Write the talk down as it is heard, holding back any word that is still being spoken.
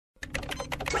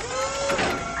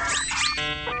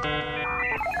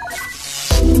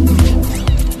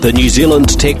the New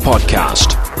Zealand Tech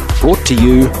Podcast, brought to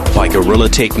you by Gorilla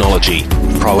Technology,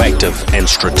 proactive and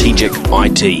strategic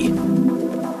IT.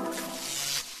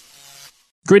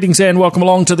 Greetings and welcome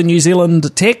along to the New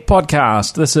Zealand Tech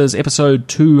Podcast. This is episode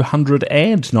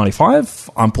 295.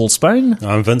 I'm Paul Spain.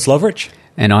 I'm Vince Loveridge.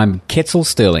 And I'm Ketzel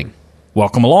Sterling.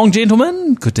 Welcome along,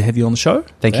 gentlemen. Good to have you on the show.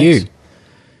 Thanks. You.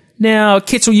 Now,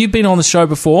 Ketzel, you've been on the show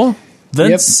before.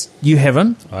 Vince, You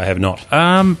haven't. I have not.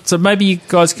 So maybe you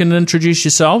guys can introduce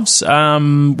yourselves.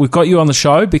 We've got you on the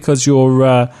show because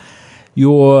your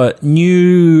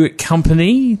new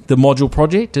company, the Module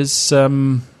Project, is it's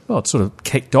sort of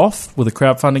kicked off with a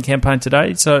crowdfunding campaign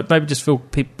today. So maybe just fill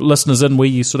listeners in where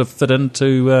you sort of fit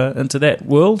into that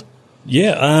world.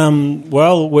 Yeah.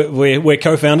 We're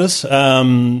co-founders.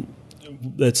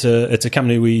 It's a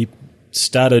company we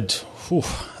started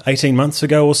 18 months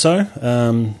ago or so.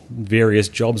 Various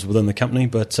jobs within the company,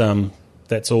 but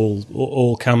that's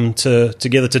all come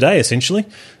together today, essentially.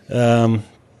 I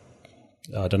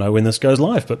don't know when this goes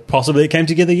live, but possibly it came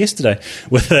together yesterday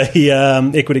with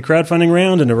a equity crowdfunding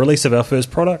round and a release of our first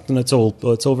product, and it's all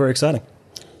very exciting.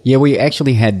 Yeah, we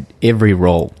actually had every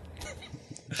role.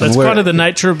 That's kind of the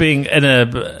nature of being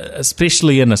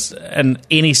especially in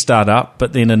any startup,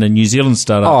 but then in a New Zealand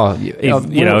startup,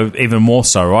 even more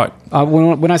so, right?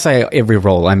 When I say every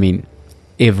role, I mean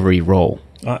every role.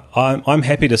 I'm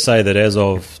happy to say that as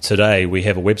of today, we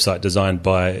have a website designed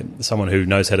by someone who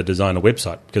knows how to design a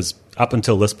website, because up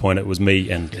until this point, it was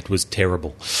me, and it was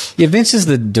terrible. Yeah, Vince is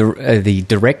the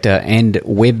director and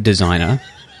web designer.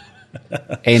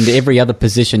 And every other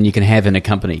position you can have in a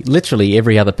company. Literally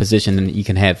every other position that you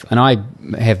can have. And I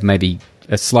have maybe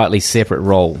a slightly separate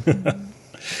role.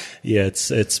 Yeah,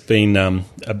 it's been a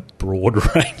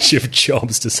broad range of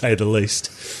jobs, to say the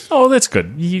least. Oh, that's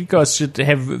good. You guys should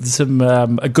have some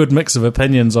a good mix of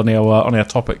opinions on our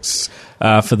topics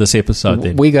for this episode.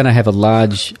 Then we're going to have a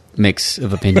large mix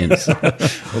of opinions.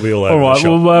 We'll be all right.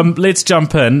 Well, let's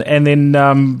jump in, and then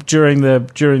during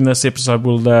this episode,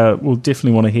 we'll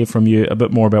definitely want to hear from you a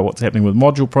bit more about what's happening with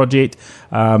Module Project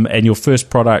and your first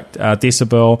product,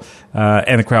 Decibel,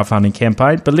 and the crowdfunding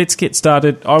campaign. But let's get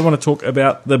started. I want to talk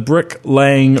about the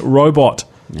brick-laying robot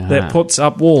that puts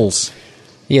up walls.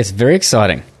 Yes, very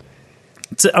exciting.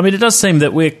 It does seem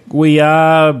that we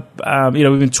are,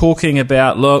 we've been talking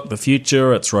about, the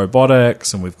future, it's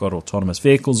robotics, and we've got autonomous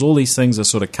vehicles, all these things are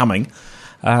sort of coming,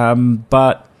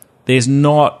 but there's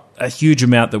not a huge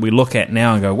amount that we look at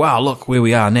now and go, wow, look where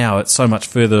we are now, it's so much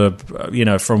further,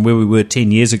 from where we were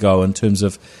 10 years ago in terms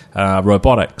of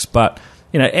robotics, but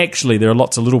actually there are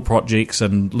lots of little projects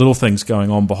and little things going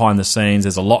on behind the scenes.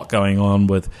 There's a lot going on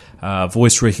with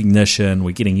voice recognition.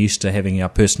 We're getting used to having our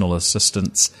personal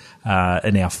assistants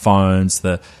in our phones.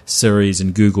 The Siris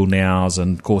and Google Nows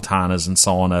and Cortanas and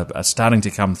so on are starting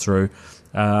to come through.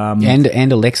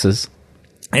 And Alexas.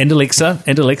 And Alexa,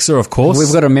 of course.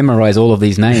 We've got to memorize all of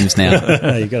these names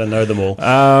now. You've got to know them all.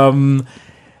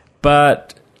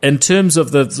 But in terms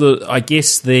of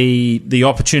the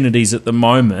opportunities at the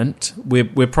moment,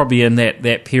 we're probably in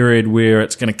that period where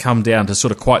it's going to come down to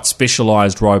sort of quite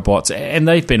specialised robots, and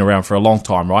they've been around for a long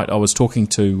time, right? I was talking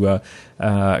to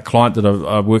a client that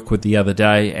I worked with the other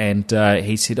day, and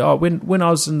he said, when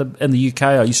I was in the UK,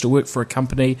 I used to work for a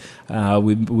company.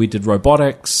 We did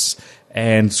robotics.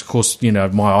 And of course,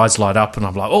 my eyes light up, and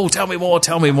I'm like, "Oh, tell me more!"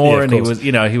 Yeah, and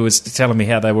he was telling me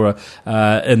how they were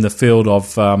in the field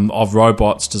of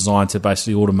robots designed to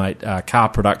basically automate car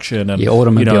production and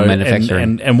automobile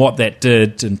manufacturing, and what that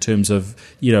did in terms of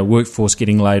workforce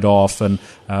getting laid off, and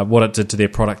what it did to their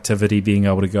productivity, being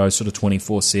able to go sort of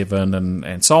 24/7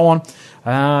 and so on.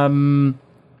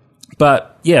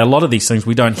 But yeah, a lot of these things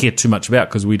we don't hear too much about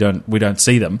because we don't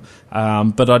see them.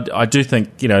 But I do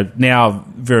think now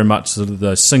very much sort of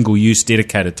the single-use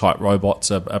dedicated type robots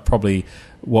are probably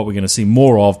what we're going to see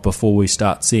more of before we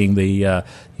start seeing the out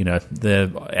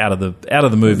of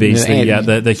the movies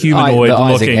the humanoid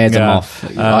looking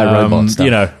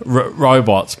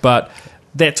robots, but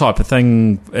that type of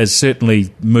thing is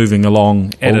certainly moving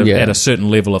along at a certain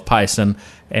level of pace, and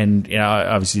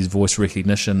obviously there's voice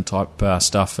recognition type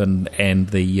stuff and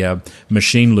the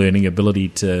machine learning ability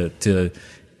to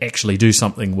actually do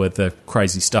something with the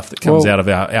crazy stuff that comes out of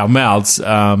our mouths.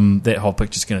 That whole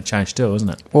picture's going to change too, isn't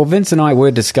it? Well, Vince and I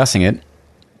were discussing it,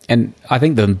 and I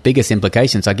think the biggest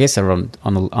implications, I guess, are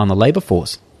on the labour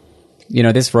force.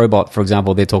 This robot, for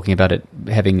example, they're talking about it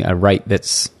having a rate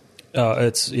that's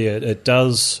it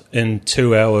does in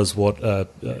 2 hours what a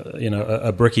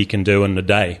brickie can do in a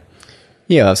day.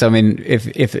 Yeah, so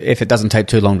if it doesn't take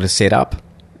too long to set up,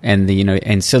 and the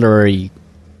ancillary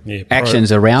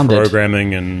actions around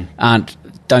programming and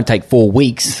don't take 4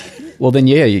 weeks, Well, then,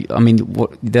 yeah. I mean,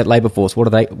 that labour force. What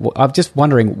are they? I'm just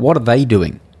wondering, what are they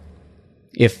doing?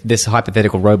 If this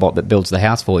hypothetical robot that builds the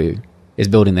house for you is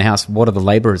building the house, what are the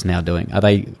labourers now doing? Are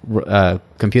they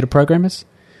computer programmers,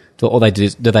 or do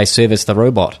they service the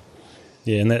robot?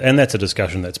 Yeah, and that's a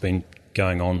discussion that's been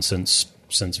going on since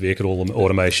vehicle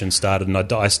automation started, and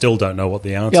I still don't know what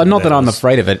the answer. Yeah, not that I'm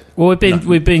afraid of it. Well,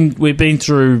 we've been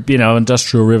through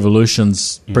industrial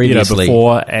revolutions previously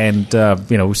before, and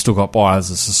we've still got by as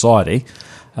a society.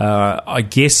 I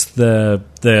guess the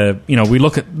we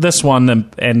look at this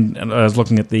one, and I was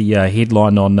looking at the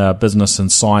headline on Business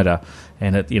Insider,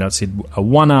 and it said a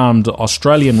one-armed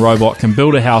Australian robot can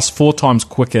build a house 4 times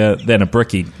quicker than a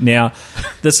brickie. Now,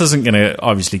 this isn't going to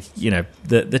obviously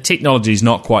the technology is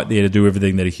not quite there to do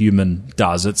everything that a human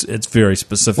does. It's very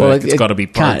specific. Well, it's got to be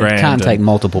programmed. It can't take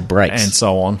multiple breaks and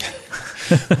so on.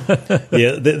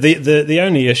 Yeah, the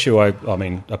only issue I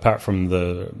mean, apart from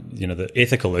the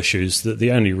ethical issues,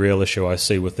 the only real issue I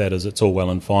see with that is it's all well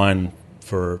and fine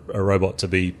for a robot to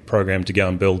be programmed to go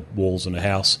and build walls in a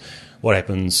house. What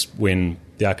happens when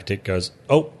the architect goes,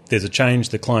 oh, there's a change,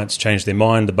 the client's changed their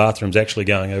mind, the bathroom's actually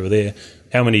going over there?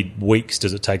 How many weeks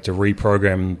does it take to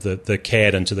reprogram the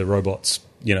CAD into the robot's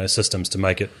systems to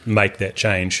make that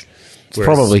change?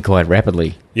 Probably quite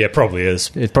rapidly. Yeah, it probably is.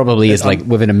 It probably is like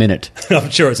within a minute. I'm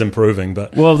sure it's improving,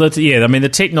 but the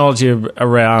technology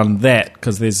around that,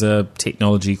 because there's a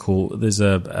technology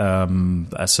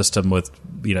a system with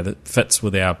that fits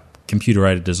with our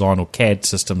computer-aided design or CAD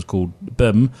systems called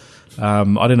BIM. I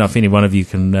don't know if any one of you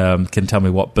can tell me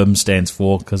what BIM stands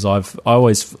for, because I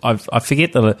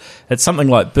forget that it's something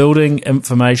like Building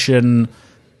Information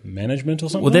Management or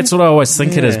something. Well, that's what I always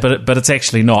think it is, but it's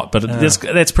actually not. But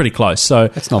that's pretty close. So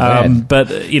that's not bad. But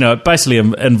it basically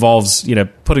involves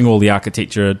putting all the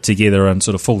architecture together in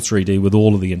sort of full 3D with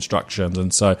all of the instructions.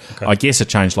 And so I guess a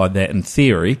change like that, in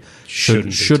theory,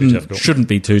 shouldn't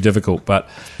be too difficult. But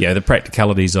the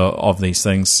practicalities of these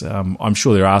things, I'm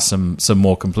sure there are some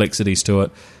more complexities to it,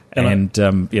 and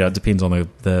it depends on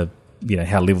the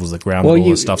how levels of ground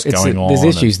all stuff's going on. There's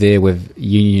issues there with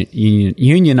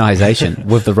unionization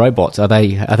with the robots. Are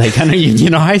they going to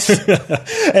unionize?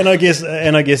 and I guess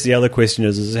the other question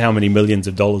is how many millions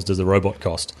of dollars does a robot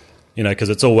cost? Because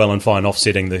it's all well and fine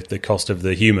offsetting the cost of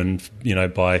the human,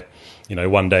 by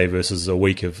 1 day versus a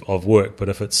week of work. But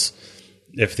if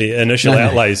the initial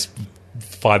outlay's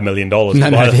 $5 million to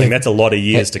buy the thing, that's a lot of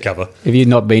years to cover. Have you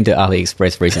not been to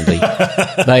AliExpress recently?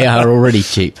 They are already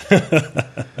cheap.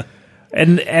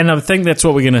 And I think that's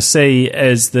what we're going to see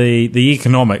is the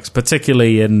economics,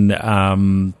 particularly in I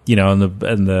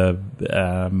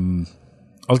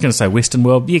was going to say Western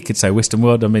world. You could say Western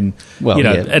world. I mean,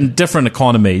 in different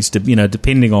economies,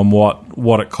 depending on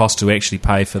what it costs to actually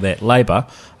pay for that labour.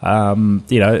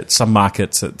 Some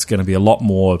markets it's going to be a lot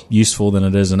more useful than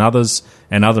it is in others,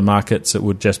 and other markets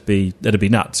it'd be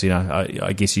nuts.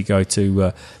 I guess you go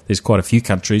to there's quite a few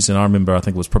countries, and I remember I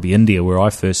think it was probably India where I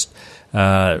first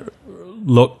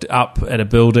looked up at a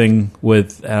building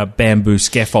with bamboo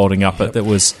scaffolding up it that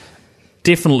was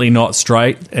definitely not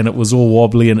straight, and it was all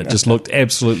wobbly, and it just looked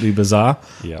absolutely bizarre.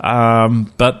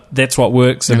 But that's what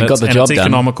works, and it's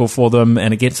economical for them,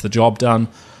 and it gets the job done.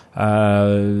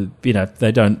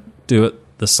 They don't do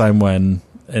it the same way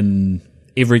in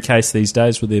every case these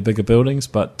days with their bigger buildings,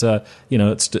 but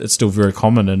it's still very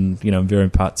common in varying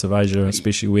parts of Asia,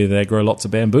 especially where they grow lots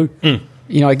of bamboo.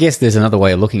 I guess there's another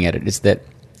way of looking at it, is that,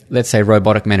 let's say,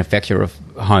 robotic manufacture of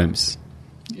homes.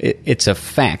 It's a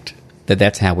fact that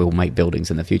that's how we'll make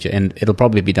buildings in the future, and it'll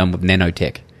probably be done with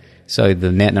nanotech. So the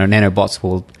nanobots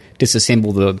will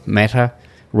disassemble the matter,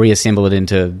 reassemble it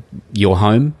into your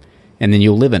home, and then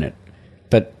you'll live in it.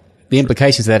 But the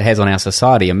implications that has on our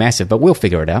society are massive, but we'll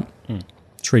figure it out.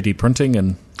 3D printing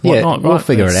and whatnot. We'll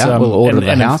figure it out. We'll order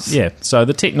the house. So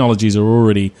the technologies are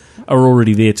already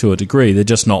there to a degree. They're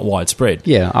just not widespread.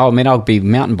 Yeah, I'll be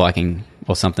mountain biking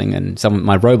or something, and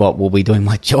my robot will be doing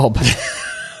my job.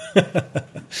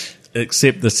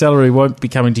 Except the salary won't be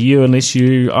coming to you unless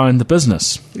you own the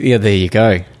business. Yeah, there you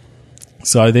go.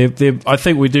 So I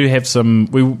think we do have some.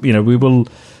 We will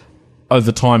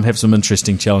over time have some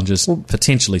interesting challenges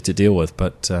potentially to deal with.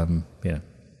 But I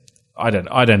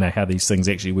don't know how these things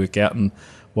actually work out and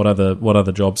what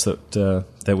other jobs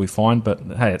that we find. But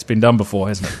hey, it's been done before,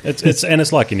 hasn't it?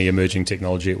 It's like any emerging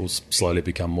technology. It will slowly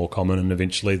become more common, and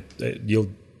eventually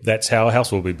that's how a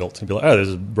house will be built. And be like, oh,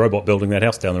 there's a robot building that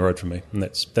house down the road from me, and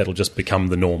that'll just become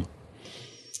the norm.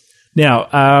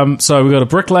 Now, so we've got a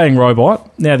bricklaying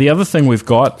robot. Now, the other thing we've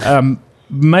got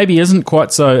maybe isn't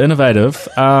quite so innovative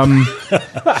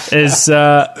is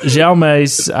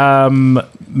Xiaomi's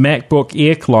MacBook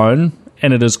Air clone,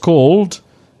 and it is called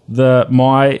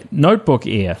My Notebook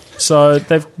Air. So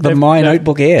they've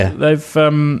Notebook Air.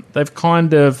 They've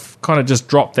kind of just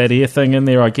dropped that Air thing in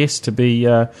there, I guess, to be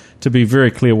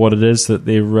very clear what it is that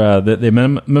they're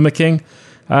mimicking.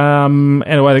 And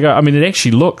away they go. I mean, it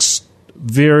actually looks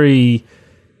very.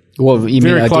 Well, you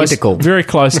mean identical? Very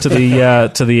close to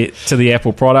the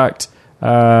Apple product.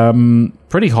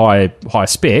 Pretty high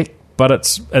spec, but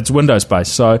it's Windows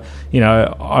based. So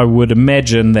I would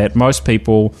imagine that most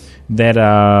people that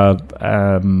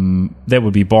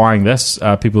would be buying this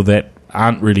are people that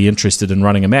aren't really interested in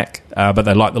running a Mac, but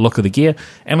they like the look of the gear.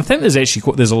 And I think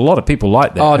there's a lot of people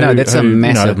like that. Oh no, that's a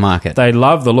massive market. They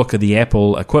love the look of the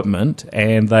Apple equipment,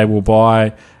 and they will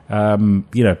buy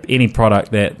any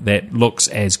product that looks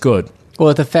as good.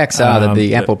 Well, the facts are that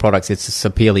the Apple products, it's a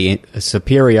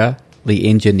superiorly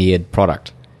engineered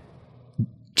product,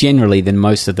 generally, than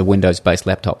most of the Windows-based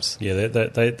laptops. Yeah,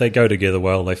 they go together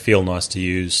well. They feel nice to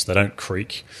use. They don't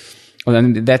creak. Well,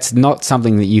 and that's not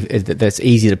something that's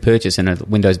easy to purchase in a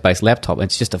Windows-based laptop.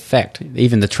 It's just a fact.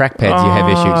 Even the trackpads, you have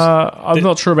issues. I'm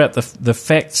not sure about the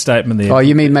fact statement there. Oh,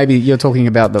 you mean maybe you're talking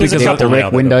about the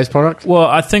direct Windows product? Well,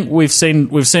 I think we've seen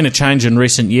a change in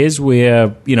recent years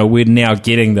where we're now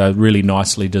getting the really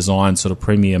nicely designed sort of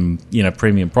premium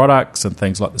products and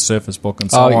things like the Surface Book and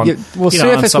so on. Yeah, well,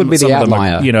 Surface would be the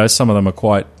outlier. Some of them are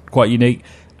quite unique.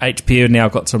 HP have now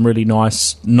got some really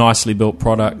nicely built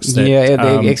products. That,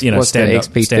 what's the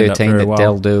XP13 that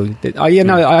Dell do?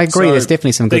 I agree. There's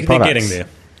definitely some good products. They're getting there.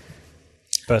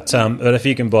 But if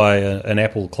you can buy an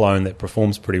Apple clone that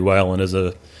performs pretty well and is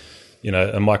a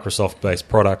Microsoft-based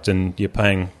product, and you're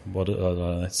paying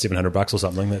 $700 or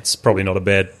something, that's probably not a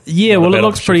bad. Yeah, well, it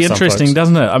looks pretty interesting,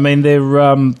 doesn't it? I mean, their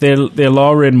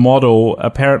lower end model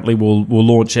apparently will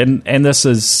launch, and this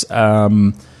is.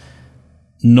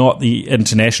 Not the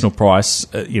international price,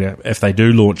 if they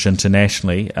do launch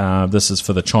internationally, this is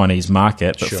for the Chinese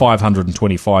market, but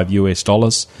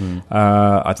 $525.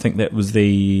 I think that was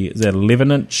the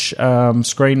 11-inch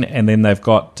screen, and then they've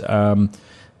got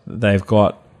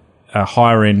a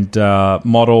higher end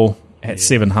model at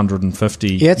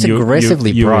 $750. Yeah, it's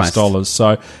aggressively US priced. dollars.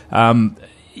 So,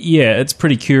 it's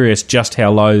pretty curious just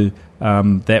how low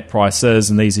that price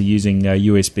is, and these are using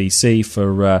USB-C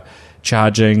for.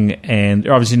 Charging, and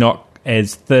they're obviously not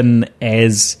as thin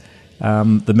as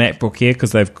the MacBook Air,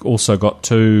 because they've also got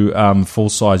two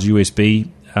full-size USB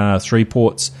 3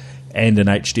 ports and an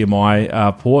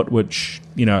HDMI port, which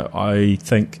I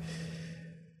think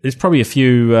there's probably a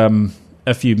few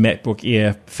MacBook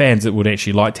Air fans that would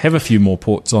actually like to have a few more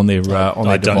ports on their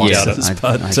devices.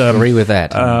 I agree with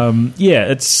that.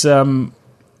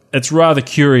 It's rather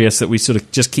curious that we sort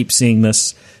of just keep seeing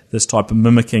this type of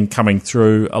mimicking coming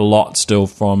through a lot still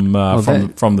from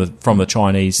the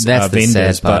Chinese that's vendors.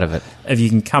 The sad part of it. If you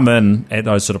can come in at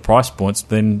those sort of price points,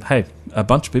 then hey, a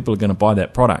bunch of people are going to buy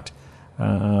that product.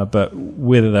 But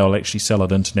whether they'll actually sell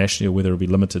it internationally or whether it'll be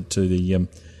limited to the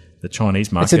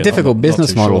Chinese market, it's a difficult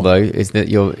business model, sure. though. Is that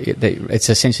it's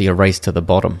essentially a race to the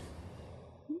bottom.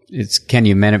 Can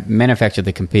you manufacture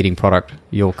the competing product,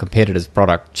 your competitor's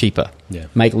product, cheaper,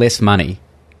 make less money,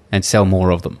 and sell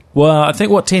more of them? Well, I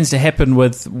think what tends to happen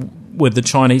with the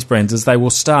Chinese brands is they will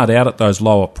start out at those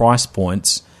lower price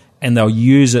points, and they'll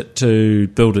use it to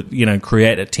build it,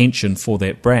 create attention for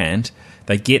that brand.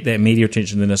 They get that media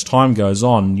attention, then as time goes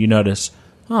on, you notice,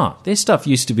 their stuff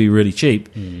used to be really cheap.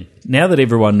 Now that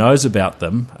everyone knows about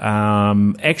them,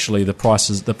 actually the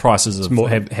prices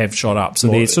have shot up. So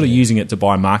they're sort of using it to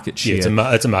buy market share.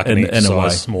 Yeah, it's a marketing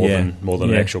exercise more than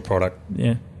an actual product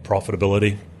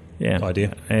profitability.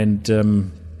 Idea. And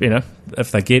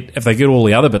if they get all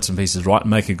the other bits and pieces right and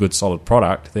make a good solid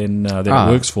product, then it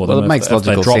works for them. Well, it makes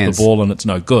logical if they drop sense. The ball and it's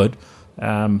no good,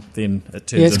 then it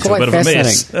turns into a bit of a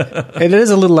mess. It is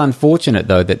a little unfortunate,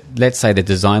 though, that let's say the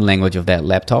design language of that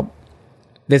laptop,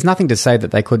 there's nothing to say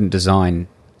that they couldn't design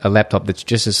a laptop that's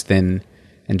just as thin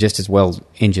and just as well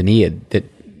engineered, that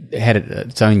had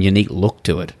its own unique look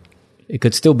to it. It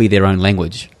could still be their own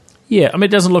language. Yeah, I mean,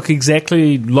 it doesn't look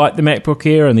exactly like the MacBook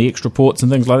Air and the extra ports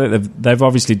and things like that. They've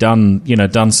obviously done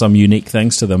some unique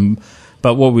things to them.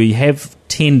 But what we have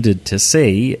tended to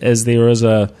see is there is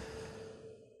a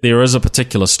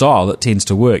particular style that tends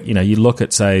to work. You look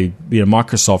at, say,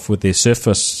 Microsoft with their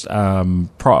Surface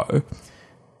Pro,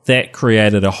 that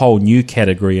created a whole new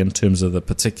category in terms of the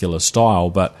particular style.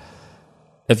 But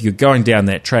if you're going down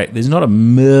that track, there's not a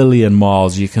million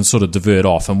miles you can sort of divert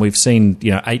off. And we've seen,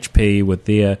 HP with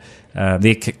their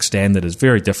kickstand that is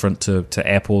very different to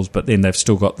Apple's, but then they've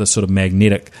still got this sort of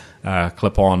magnetic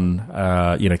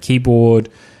clip-on, keyboard.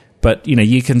 But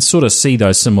you can sort of see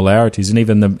those similarities, and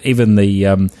even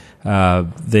the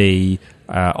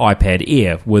iPad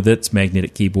Air with its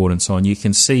magnetic keyboard and so on, you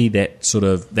can see that sort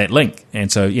of that link.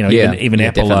 And so, even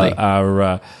Apple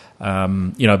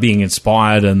are being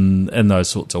inspired in those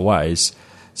sorts of ways.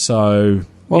 So,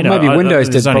 maybe Windows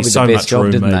did probably so the best job,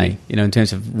 room, didn't maybe. they? In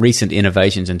terms of recent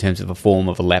innovations, in terms of a form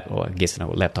of a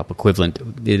laptop equivalent,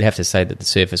 you'd have to say that the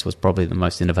Surface was probably the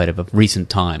most innovative of recent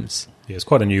times. Yeah, it's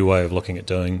quite a new way of looking at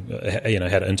doing,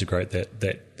 how to integrate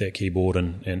that keyboard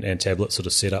and tablet sort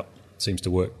of setup. Seems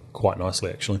to work quite nicely,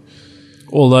 actually.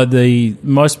 Although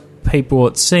most people,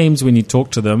 it seems, when you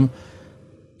talk to them,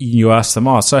 you ask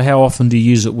them, so how often do you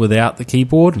use it without the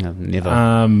keyboard? No,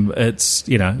 never. It's,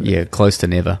 close to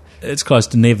never. It's close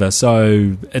to never.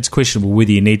 So it's questionable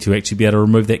whether you need to actually be able to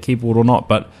remove that keyboard or not.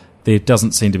 But there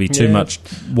doesn't seem to be too much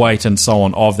weight and so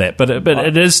on of that. But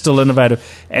it is still innovative.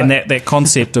 And that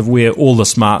concept of where all the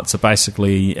smarts are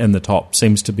basically in the top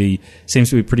seems to be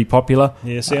pretty popular.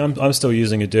 Yeah, see, I'm still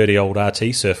using a dirty old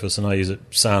RT Surface, and I use it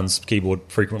sans keyboard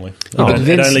frequently.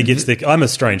 It only gets I'm a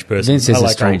strange person. Vince is a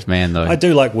strange man, though. I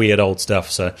do like weird old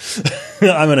stuff, so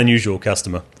I'm an unusual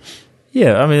customer.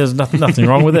 Yeah, I mean, there's nothing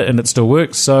wrong with it, and it still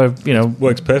works. So,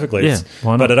 works perfectly. Yeah,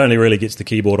 why not? But it only really gets the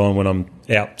keyboard on when I'm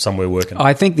out somewhere working.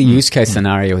 I think the use case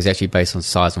scenario is actually based on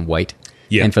size and weight.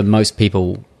 Yeah. And for most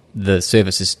people, the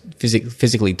Surface is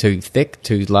physically too thick,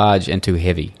 too large, and too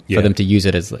heavy for them to use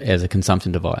it as a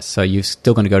consumption device. So you're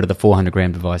still going to go to the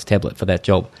 400-gram device tablet for that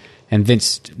job. And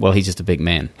Vince, he's just a big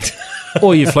man.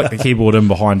 Or you flick the keyboard in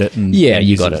behind it and you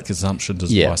use got it as it. consumption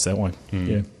device that way.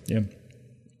 Yeah.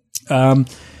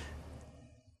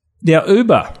 Now,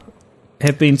 Uber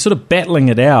have been sort of battling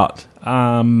it out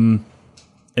in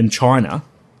China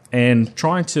and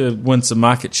trying to win some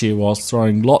market share whilst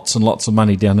throwing lots and lots of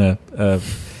money down a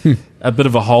bit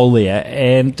of a hole there.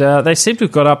 And they seem to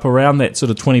have got up around that sort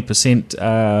of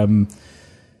 20%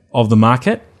 of the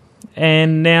market.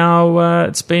 And now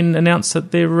it's been announced that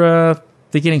they're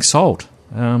getting sold.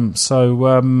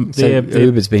 So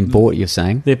Uber's been bought, you're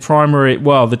saying? Their primary,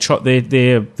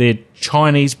 their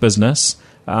Chinese business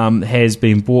has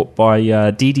been bought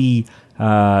by Didi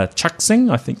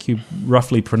Chuxing, I think you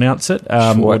roughly pronounce it.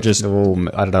 I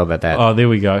don't know about that. Oh, there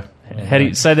we go. How do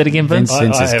you say that again, Vince?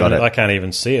 Vince has got it. I can't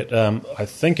even see it. I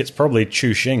think it's probably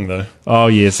Chuxing, though. Oh,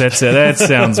 yes, that's it. That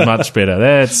sounds much better.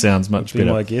 That sounds much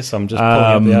better. I guess I'm just pulling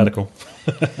up the article.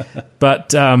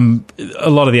 But a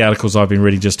lot of the articles I've been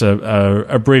reading just are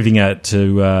abbreviating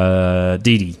to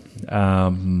Didi.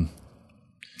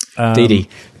 Didi.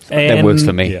 That works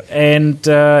for me. Yeah. And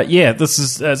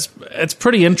it's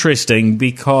pretty interesting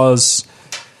because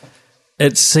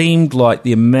it seemed like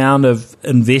the amount of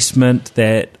investment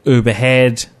that Uber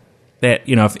had, that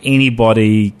if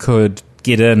anybody could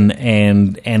get in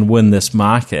and win this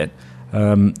market,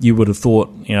 you would have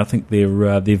thought. I think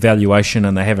their valuation,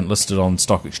 and they haven't listed on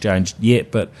stock exchange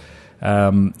yet, but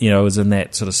is in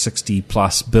that sort of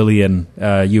 $60+ billion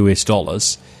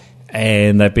US.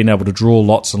 And they've been able to draw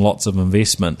lots and lots of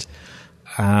investment.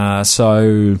 The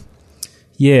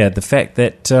fact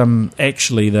that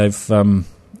actually they've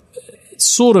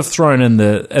sort of thrown in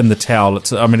the towel.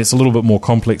 It's a little bit more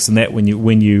complex than that when you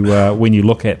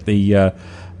look at the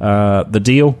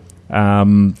deal.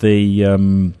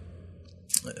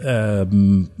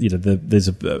 There's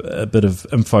a bit of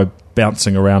info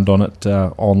bouncing around on it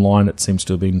online. It seems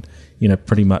to have been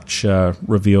pretty much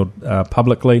revealed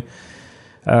publicly.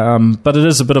 But it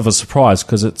is a bit of a surprise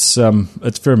because it's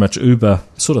very much Uber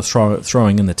sort of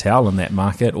throwing in the towel in that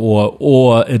market,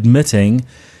 or admitting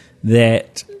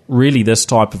that really this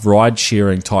type of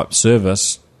ride-sharing type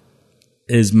service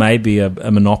is maybe a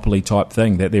monopoly type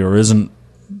thing, that there isn't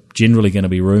generally going to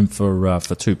be room for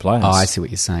two players. Oh, I see what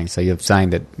you're saying. So you're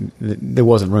saying that there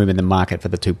wasn't room in the market for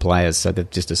the two players, so they've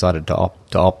just decided to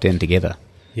opt in together.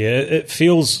 Yeah, it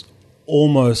feels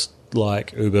almost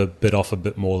like Uber bit off a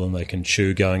bit more than they can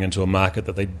chew going into a market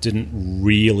that they didn't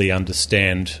really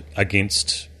understand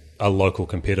against a local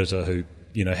competitor who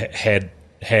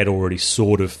had already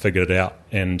sort of figured it out,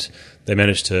 and they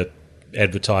managed to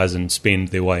advertise and spend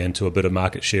their way into a bit of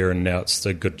market share, and now it's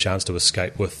a good chance to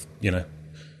escape with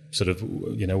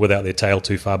without their tail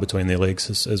too far between their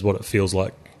legs is what it feels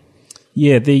like.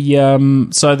 Yeah,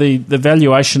 the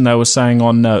valuation they were saying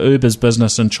on Uber's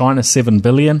business in China, $7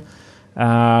 billion.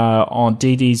 On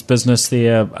Didi's business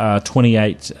there,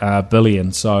 $28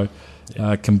 billion. So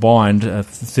combined,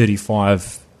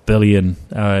 $35 billion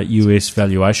US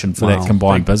valuation for that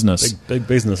combined business. Big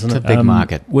business, isn't it? It's a big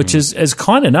market. Which is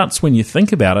kind of nuts when you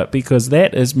think about it, because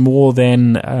that is more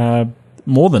than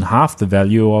half the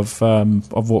value of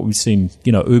what we've seen.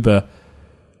 Uber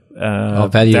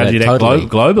valued at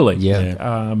globally.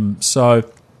 Yeah. So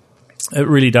it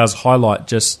really does highlight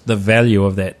just the value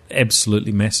of that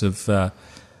absolutely massive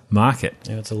market.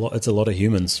 Yeah, it's a lot. It's a lot of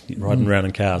humans riding around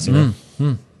in cars. You know?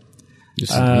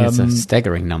 It's a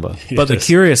staggering number. But the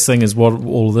curious thing is what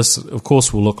all of this, of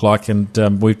course, will look like,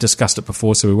 and we've discussed it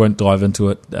before, so we won't dive into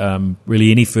it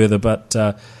really any further. But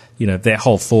that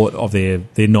whole thought of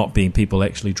there not being people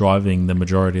actually driving the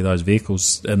majority of those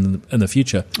vehicles in the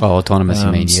future. Oh, autonomous,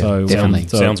 you mean? Yeah, so, definitely.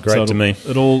 Sounds great to me.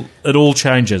 It all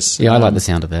changes. Yeah, I like the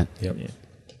sound of that. Yep.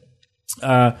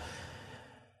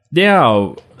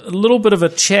 Now, a little bit of a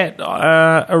chat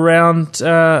around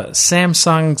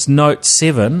Samsung's Note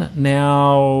 7.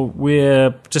 Now,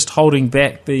 we're just holding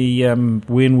back the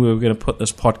when we were going to put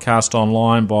this podcast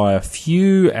online by a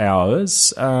few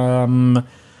hours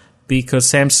because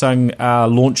Samsung are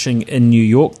launching in New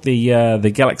York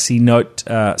the Galaxy Note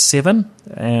 7.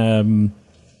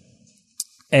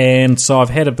 And so I've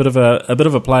had a bit of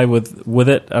a play with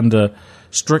it under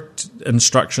strict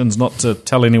instructions not to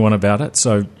tell anyone about it.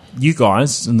 So you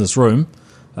guys in this room,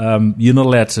 you're not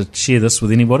allowed to share this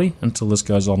with anybody until this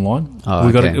goes online. Oh,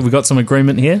 we got some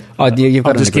agreement here. Oh, yeah, you've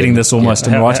got I'm just getting this almost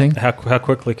in writing. How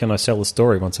quickly can I sell the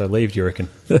story once I leave, do you reckon?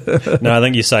 No, I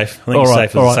think you're safe. I think All you're right,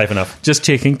 safe. all right. Safe enough. Just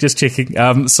checking.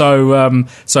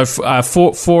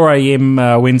 4 a.m.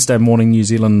 Wednesday morning New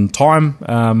Zealand time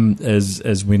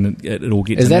is when it all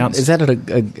gets announced. Is that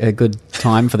a good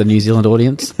time for the New Zealand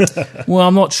audience? Well,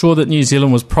 I'm not sure that New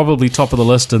Zealand was probably top of the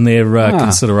list in their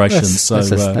considerations.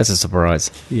 That's a surprise.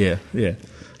 Yeah.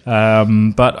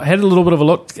 But I had a little bit of a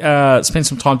look, spent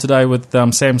some time today with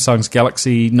Samsung's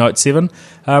Galaxy Note 7.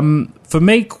 For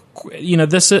me,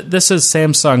 this is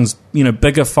Samsung's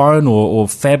bigger phone or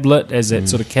phablet, as that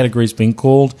sort of category's been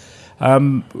called.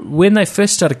 When they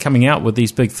first started coming out with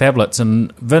these big phablets,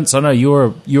 and Vince, I know you're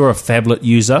a phablet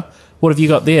user. What have you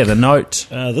got there? The Note.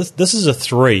 This is a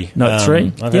 3. Note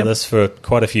 3. I've had this for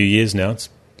quite a few years now. It's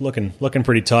looking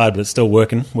pretty tired, but it's still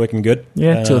working good.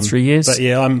 Yeah, 2 or 3 years. But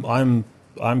yeah, I'm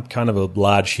kind of a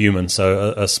large human,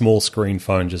 so a small screen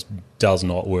phone just does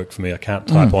not work for me. I can't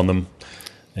type on them.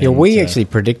 Yeah, we actually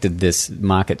predicted this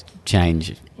market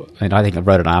change, and I think I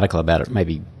wrote an article about it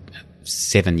maybe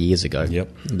 7 years ago. Yep.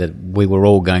 That we were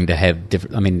all going to have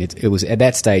different. I mean, it was at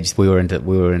that stage we were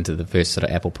into the first sort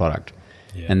of Apple product.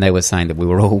 Yeah. And they were saying that we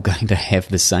were all going to have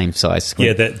the same size screen.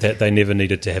 Yeah, that they never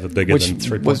needed to have a bigger than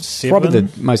 3.7. Was probably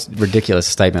the most ridiculous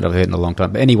statement I've heard in a long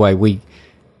time. But anyway,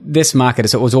 this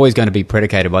market was always going to be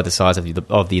predicated by the size of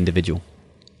the individual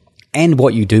and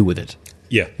what you do with it.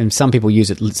 Yeah. And some people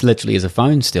use it literally as a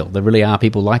phone still. There really are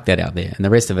people like that out there. And the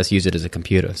rest of us use it as a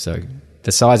computer. So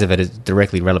the size of it is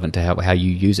directly relevant to how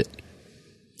you use it.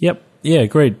 Yep. Yeah,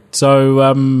 agreed. So,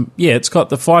 it's got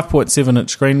the 5.7-inch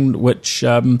screen, which...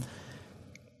 when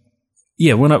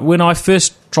I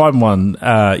first tried one,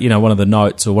 one of the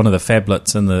Notes or one of the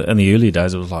phablets in the early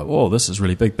days, it was like, "Oh, this is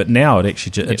really big." But now it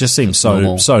actually it just seems so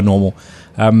normal.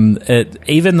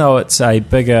 Even though it's a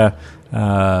bigger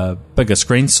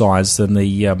screen size than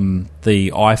the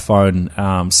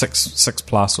iPhone 6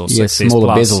 Plus or 6S smaller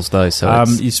Plus. bezels though, so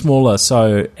you're smaller.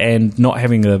 So and not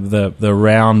having the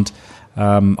round.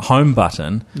 Home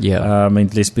button,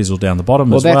 less bezel down the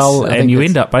bottom as well, and you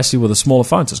end up basically with a smaller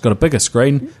phone. So it's got a bigger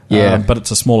screen, but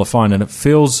it's a smaller phone, and it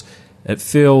feels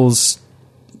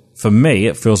for me,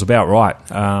 it feels about right.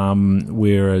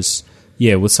 Whereas,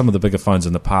 with some of the bigger phones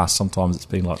in the past, sometimes it's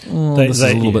been like, this is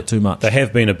a little bit too much. They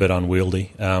have been a bit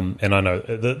unwieldy, and I know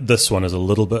this one is a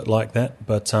little bit like that.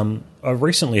 But I've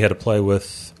recently had a play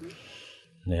with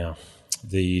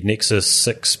the Nexus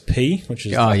 6P, which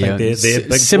is I think their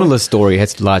big similar story.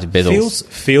 Has larger bezels.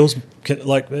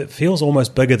 Feels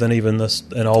almost bigger than even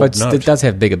an old Note. It does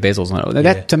have bigger bezels on it.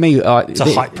 That to me, it's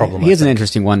a height problem. Here's an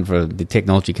interesting one for the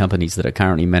technology companies that are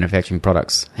currently manufacturing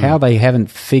products. How they haven't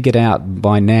figured out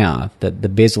by now that the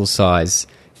bezel size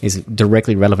is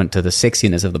directly relevant to the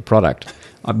sexiness of the product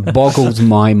boggles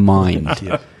my mind.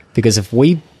 Yeah. Because if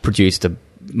we produced a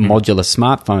modular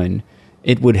smartphone,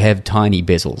 it would have tiny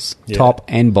bezels, top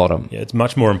and bottom. Yeah, it's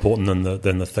much more important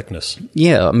than the thickness.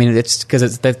 Yeah, I mean, it's because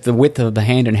it's the width of the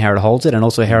hand and how it holds it, and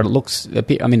also how it looks.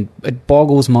 I mean, it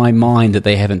boggles my mind that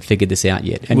they haven't figured this out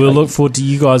yet. And we'll look forward to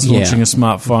you guys launching a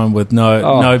smartphone with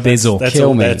no bezel.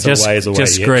 Kill me. Just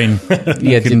screen.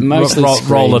 You can mostly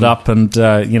roll it up and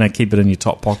keep it in your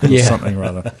top pocket or something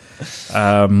rather.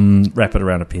 Wrap it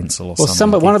around a pencil or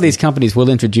something. One of these companies will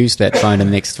introduce that phone in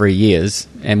the next 3 years,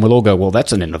 and we'll all go, well,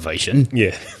 that's an innovation.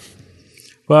 Yeah.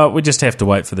 Well, we just have to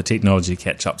wait for the technology to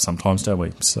catch up sometimes, don't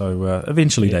we? So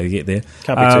eventually they get there.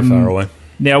 Can't be too far away.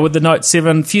 Now, with the Note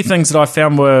 7, a few things that I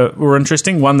found were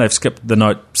interesting. One, they've skipped the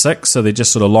Note 6, so they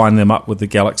just sort of line them up with the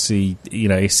Galaxy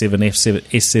S7,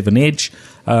 S7 Edge.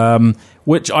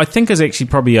 which I think is actually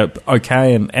probably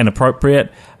okay and appropriate.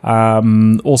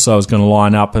 Also, I was going to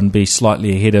line up and be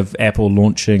slightly ahead of Apple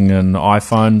launching an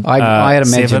iPhone. I had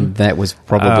 7. imagined that was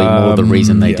probably more the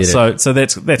reason they did it. So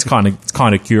that's kind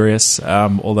of curious.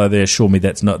 Although they assure me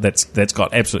that's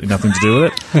got absolutely nothing to do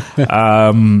with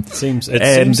it. Seems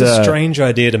a strange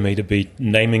idea to me to be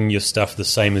naming your stuff the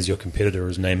same as your competitor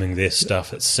is naming their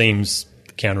stuff. It seems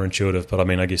counterintuitive, but I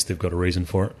mean, I guess they've got a reason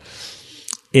for it.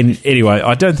 Anyway,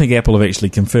 I don't think Apple have actually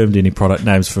confirmed any product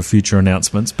names for future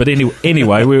announcements. But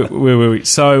anyway,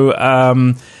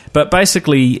 but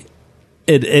basically,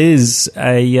 it is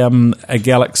a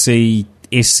Galaxy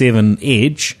S7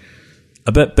 Edge,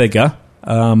 a bit bigger,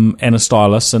 and a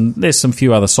stylus, and there's some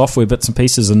few other software bits and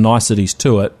pieces and niceties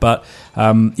to it. But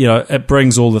it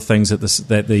brings all the things that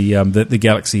the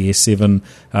Galaxy S7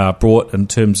 brought in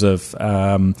terms of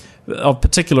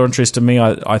particular interest to me.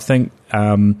 I think.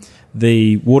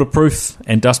 The waterproof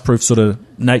and dustproof sort of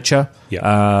nature,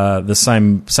 the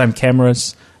same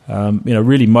cameras,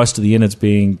 really most of the innards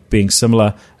being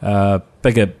similar.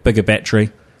 Bigger battery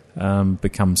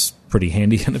becomes pretty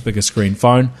handy in a bigger screen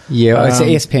phone. Yeah, it's an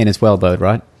S Pen as well, though,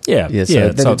 right? Yeah.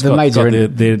 So it's got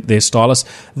their stylus.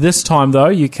 This time, though,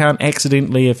 you can't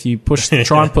accidentally, if you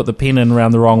try and put the pen in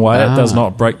around the wrong way, it does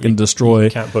not break and destroy.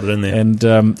 You can't put it in there. And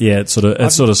it sort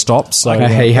of stops. So,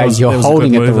 you're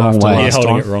holding it the wrong way. Yeah,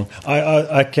 holding it wrong.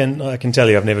 I can tell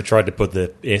you, I've never tried to put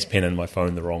the S Pen in my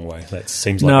phone the wrong way. That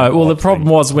seems like the problem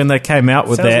was when they came out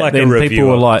with that, like then people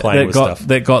were like,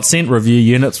 that got sent review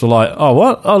units were like, oh,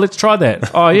 what? Oh, let's try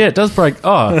that. Oh, yeah, it does break.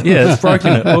 Oh, yeah, it's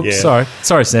broken it. Oops, sorry,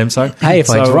 Samsung. Hey, if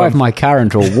I drive my car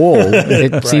into a wall,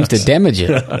 it seems to damage it.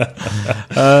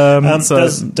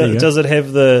 Does it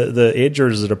have the edge, or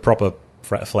is it a proper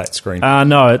flat screen?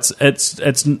 No, it's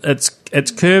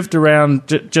curved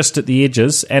around just at the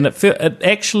edges, and it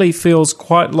actually feels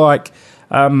quite like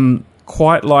an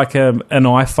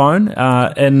iPhone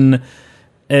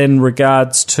in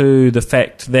regards to the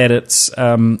fact that it's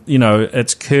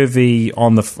it's curvy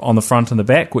on the front and the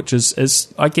back, which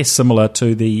is I guess similar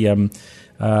to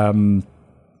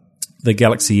the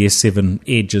Galaxy S7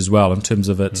 Edge as well, in terms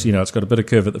of it's it's got a bit of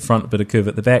curve at the front, a bit of curve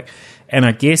at the back, and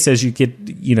I guess as you get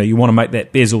you want to make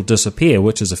that bezel disappear,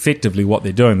 which is effectively what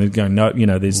they're doing. They're going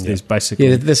there's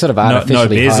basically they're sort of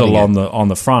artificially no bezel hiding on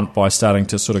the front by starting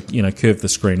to sort of curve the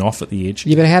screen off at the edge.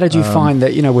 Yeah, but how did you find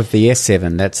that with the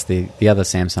S7? That's the other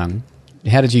Samsung.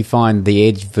 How did you find the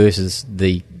Edge versus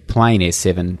the plain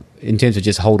S7 in terms of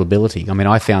just holdability? I mean,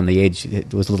 I found the Edge,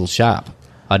 it was a little sharp.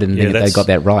 I didn't think they got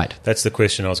that right. That's the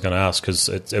question I was going to ask, because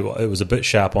it was a bit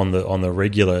sharp on the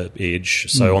regular Edge.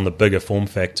 So on the bigger form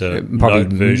factor Note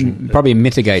version, probably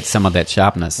mitigates some of that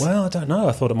sharpness. Well, I don't know.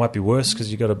 I thought it might be worse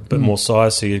because you got a bit more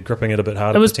size, so you're gripping it a bit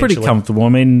harder. It was pretty comfortable. I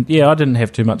mean, I didn't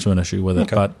have too much of an issue with it,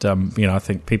 but I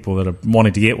think people that are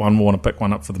wanting to get one will want to pick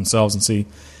one up for themselves and see.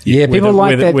 Yeah, people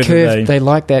like that curve. They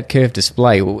like that curved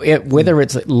display. Whether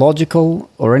it's logical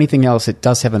or anything else, it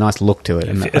does have a nice look to it.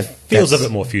 It feels a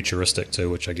bit more futuristic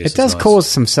too, which I guess it does nice. Cause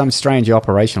some strange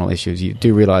operational issues. You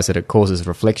do realise that it causes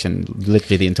reflection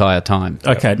literally the entire time.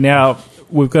 Okay, now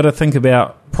we've got to think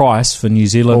about price for New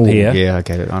Zealand here. Yeah,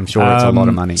 okay, I'm sure it's a lot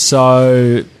of money.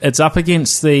 So it's up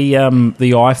against the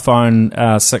iPhone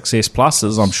 6s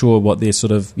Pluses. I'm sure what they're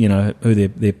sort of who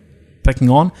they're picking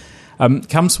on.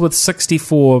 Comes with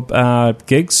 64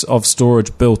 gigs of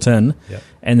storage built in,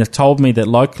 and they've told me that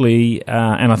locally,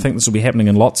 and I think this will be happening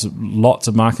in lots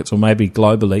of markets or maybe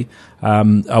globally,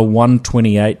 a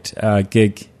 128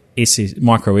 gig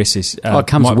micro SD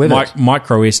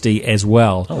as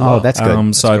well. Oh, that's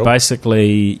good. So cool.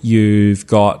 Basically, you've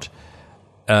got.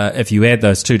 If you add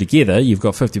those two together, you've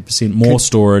got 50% more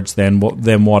storage than what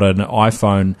an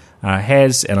iPhone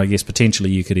has, and I guess potentially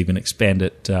you could even expand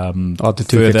it to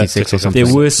 256 or something.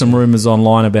 There were some rumours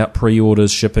online about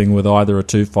pre-orders shipping with either a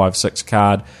 256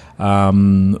 card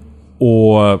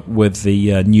or with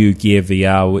the new Gear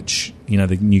VR, which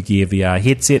the new Gear VR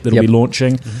headset that will be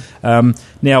launching. Mm-hmm.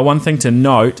 Now, one thing to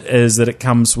note is that it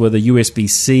comes with a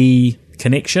USB-C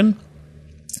connection.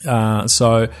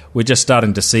 So we're just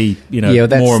starting to see, more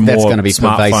and more going to be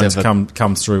smartphones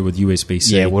come through with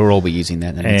USB-C. Yeah, we'll all be using that.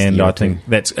 In the next and year I think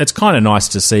it's kind of nice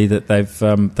to see that they've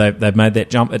made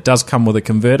that jump. It does come with a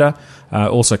converter.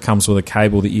 Also comes with a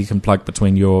cable that you can plug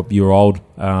between your old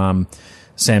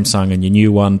Samsung and your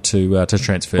new one to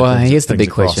transfer. Well, here's the big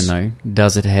question though: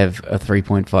 does it have a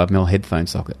 3.5mm headphone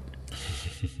socket?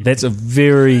 That's a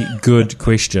very good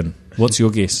question. What's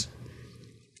your guess?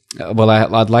 Well,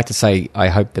 I'd like to say I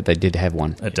hope that they did have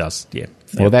one. It does, yeah.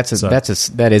 Well, that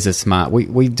is a smart.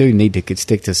 We do need to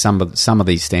stick to some of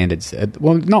these standards.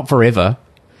 Well, not forever,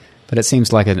 But it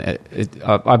seems like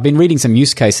I've been reading some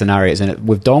use case scenarios, and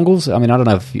with dongles, I mean, I don't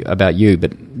know about you,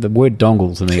 but the word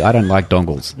dongle to me, I don't like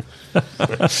dongles.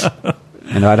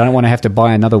 And I don't want to have to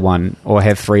buy another one or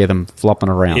have 3 of them flopping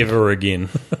around. Ever again.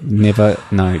 Never,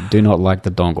 no, do not like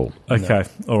the dongle. Okay,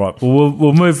 all right. Well,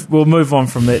 we'll move on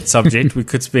from that subject. We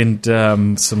could spend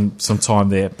some time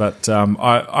there, but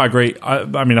I agree.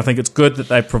 I mean, I think it's good that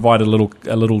they provide a little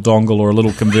dongle or a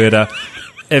little converter.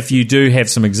 If you do have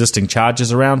some existing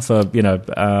chargers around for micro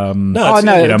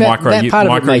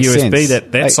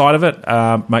USB, that side of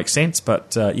it makes sense.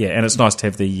 But and it's nice to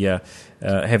have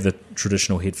the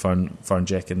traditional headphone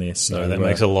jack in there. So that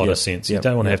makes a lot of sense. You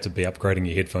don't want to have to be upgrading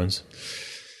your headphones.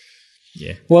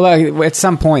 Yeah. Well, at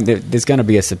some point there's going to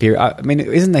be a superior. I mean,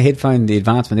 isn't the headphone the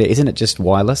advancement there? Isn't it just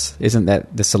wireless? Isn't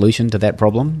that the solution to that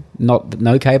problem?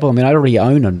 No cable. I mean, I already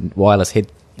own a wireless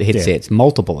headsets,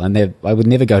 multiple, and I would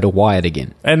never go to wired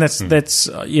again. And that's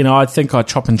I think I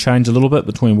chop and change a little bit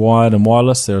between wired and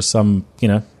wireless. There are some, you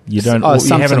haven't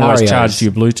always charged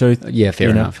your Bluetooth. Yeah, fair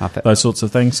enough. Those sorts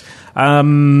of things.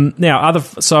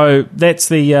 So that's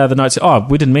the notes. Oh,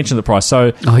 we didn't mention the price.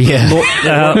 So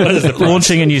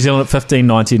launching in New Zealand at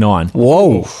 $15.99.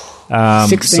 Whoa.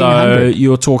 So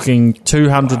you're talking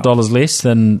 $200 less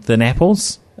than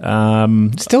Apple's.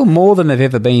 Still more than they've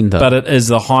ever been, though. But it is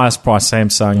the highest price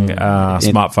Samsung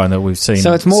smartphone that we've seen.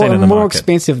 So it's more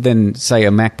expensive than, say, a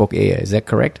MacBook Air. Is that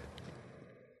correct?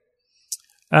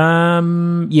 I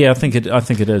think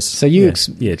it is. So you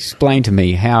explain to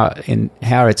me how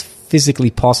it's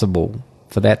physically possible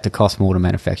for that to cost more to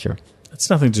manufacture. It's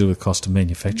nothing to do with cost of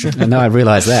manufacture. No, I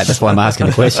realise that. That's why I'm asking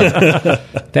the question.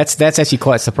 That's actually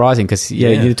quite surprising because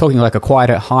you're talking like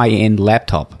quite a high-end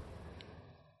laptop.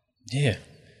 Yeah.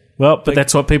 Well, but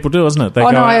that's what people do, isn't it?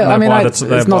 I'm not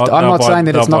saying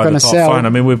that it's not going to sell. Phone. I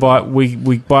mean, we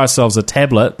buy ourselves a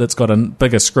tablet that's got a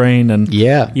bigger screen and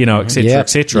et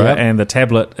cetera, and the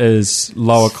tablet is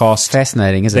lower cost,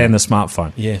 fascinating, isn't it, than the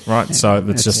smartphone? Yeah, right. So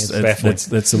it's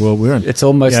that's the world we're in. It's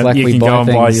almost like you can go and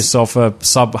buy yourself a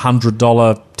sub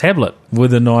 $100 tablet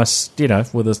with a nice,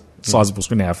 with a sizable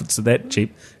screen. Now, if it's that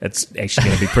cheap, it's actually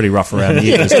going to be pretty rough around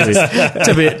the edges.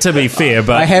 To be fair,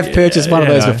 but I have purchased one of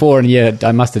those before, and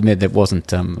I must admit that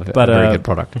wasn't a very good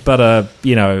product. But an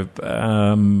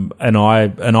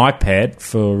iPad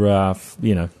for I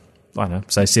don't know,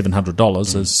 say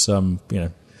 $700 is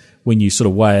when you sort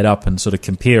of weigh it up and sort of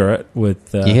compare it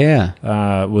with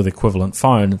equivalent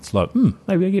phone, it's like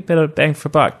maybe I get better bang for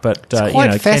buck. But it's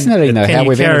quite fascinating though how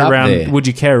we've ended up there. Would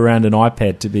you carry around an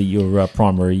iPad to be your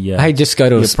primary? Just go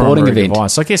to a sporting event.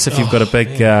 Device? I guess if you've got a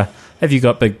big. Have you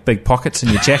got big pockets in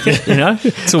your jacket?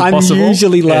 It's all possible.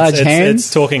 Unusually large hands.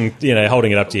 It's talking,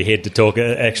 holding it up to your head to talk,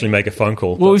 actually make a phone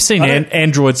call. Well, we've seen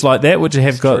Androids like that, which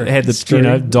had the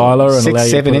dialer and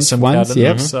 6-7 inch ones.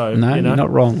 Yep. So, you're not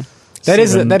wrong. That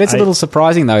is a little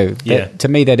surprising, though. To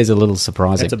me, that is a little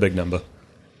surprising. That's a big number.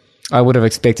 I would have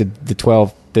expected the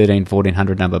 12, 13,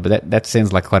 1400 number, but that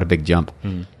sounds like quite a big jump.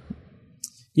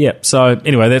 Yeah, so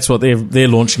anyway, that's what they're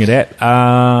launching it at.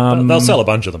 They'll sell a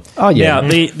bunch of them. Oh, yeah. Now,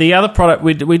 the other product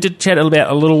we did chat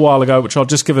about a little while ago, which I'll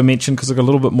just give a mention because I've got a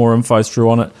little bit more info through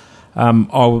on it.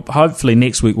 I'll hopefully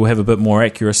next week we'll have a bit more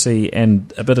accuracy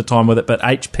and a bit of time with it, but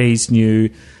HP's new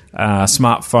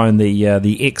smartphone,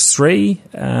 the X3,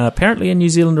 apparently in New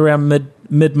Zealand around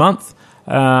mid-month,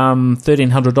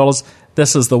 $1,300.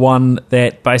 This is the one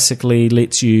that basically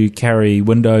lets you carry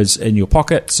Windows in your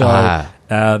pocket. So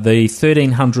the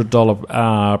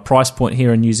 $1,300 price point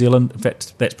here in New Zealand, in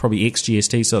fact, that's probably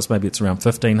ex-GST, so it's around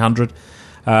 $1,500.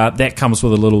 That comes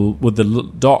with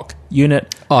the dock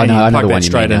unit. I know the one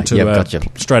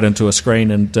straight into a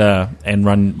screen and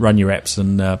run your apps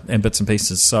and bits and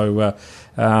pieces. So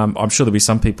I'm sure there'll be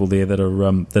some people there that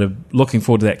are looking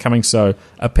forward to that coming. So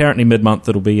apparently mid-month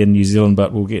it'll be in New Zealand,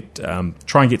 but we'll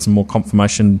try and get some more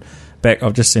confirmation back.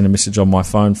 I've just seen a message on my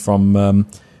phone from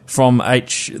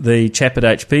the chap at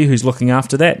HP who's looking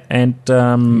after that, and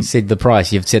you said the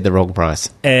price. You've said the wrong price.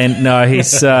 And no,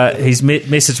 he's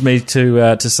messaged me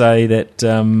to say that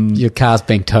your car's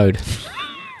being towed.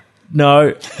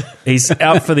 No, he's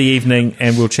out for the evening,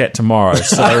 and we'll chat tomorrow.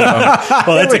 So,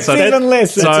 that's even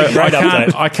less. So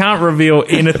I can't reveal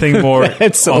anything more on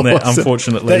that,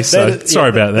 unfortunately. Sorry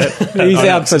about that. He's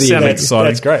out for the evening.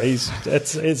 That's great.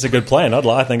 It's a good plan.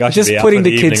 I think I should just be out putting for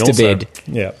the kids evening to also. bed.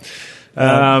 Yeah.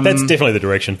 That's definitely the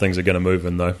direction things are going to move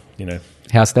in, though.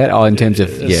 How's that? Oh, in terms of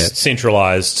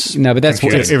centralized. No, but that's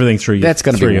everything through your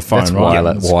phone, that's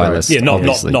right? wireless. Yeah,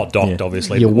 not docked,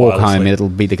 obviously. You walk home,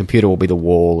 the computer will be the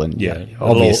wall, and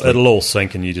it'll all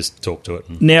sync, and you just talk to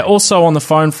it. Now, also on the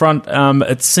phone front,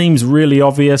 it seems really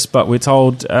obvious, but we're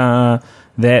told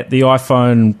that the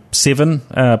iPhone 7,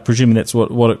 presuming that's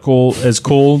what it is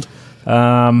called,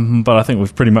 but I think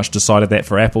we've pretty much decided that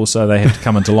for Apple, so they have to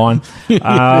come into line,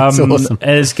 Awesome.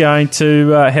 is going to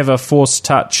have a Force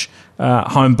Touch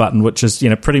home button, which is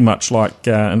pretty much like,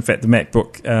 in fact, the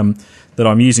MacBook that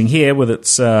I'm using here with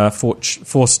its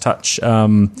Force Touch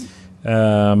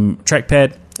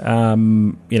trackpad.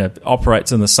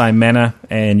 Operates in the same manner,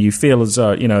 and you feel as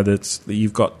though that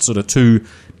you've got sort of two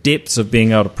depths of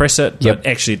being able to press it, but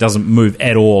actually it doesn't move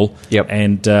at all.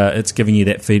 And it's giving you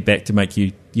that feedback to make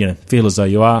you feel as though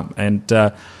you are. And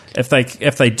if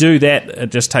they do that, it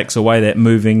just takes away that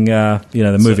moving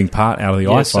moving part out of the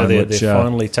iPhone. So they're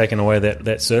finally taking away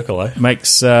that circle, makes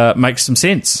some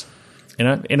sense.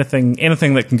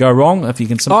 Anything that can go wrong, if you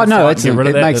can simplify it, get rid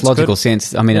of that, it makes logical good.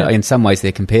 sense. I mean, in some ways,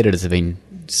 their competitors have been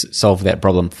solved that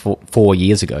problem 4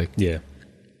 years ago. Yeah.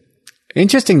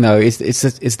 Interesting though, is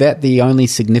that the only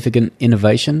significant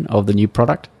innovation of the new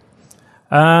product?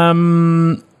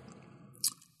 That's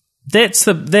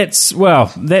the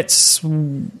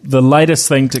latest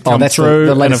thing to come through,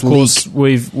 the latest and of course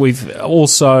we've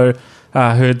also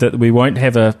heard that we won't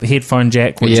have a headphone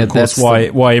jack, which of course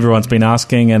why everyone's been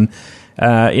asking, and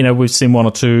we've seen one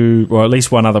or two, or at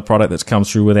least one other product that's come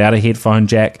through without a headphone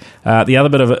jack. The other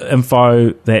bit of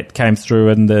info that came through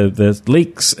in the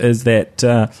leaks is that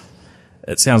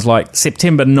it sounds like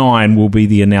September 9 will be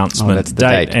the announcement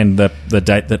date, and the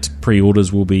date that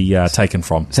pre-orders will be taken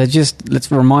from. So just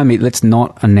let's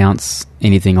not announce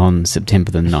anything on September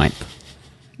the 9th.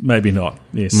 Maybe not,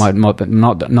 yes. Not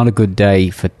a good day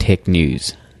for tech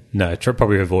news. No,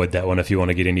 probably avoid that one if you want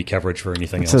to get any coverage for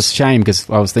anything else. It's a shame because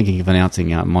I was thinking of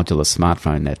announcing a modular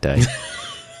smartphone that day.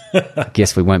 I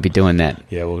guess we won't be doing that.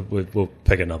 Yeah, we'll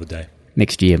pick another day.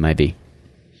 Next year, maybe.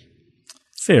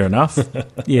 Fair enough.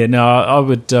 Yeah, no, I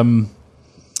would. I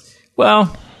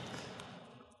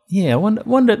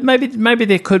wonder. Maybe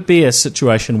there could be a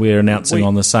situation where announcing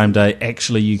on the same day,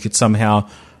 actually, you could somehow.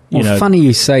 Funny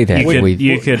you say that.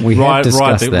 You could ride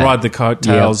the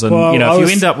coattails, and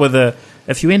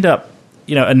if you end up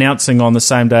announcing on the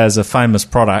same day as a famous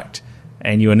product,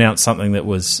 and you announce something that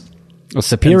was a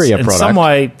superior product in some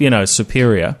way,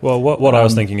 superior. Well, what I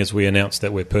was thinking is we announced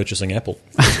that we're purchasing Apple.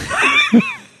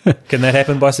 Can that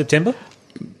happen by September?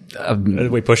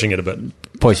 We're pushing it a bit.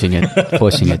 Pushing it.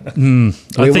 I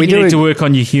think you need to work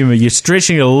on your humour. You're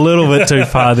stretching it a little bit too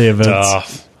far there,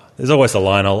 Vince. There's always a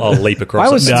line I'll leap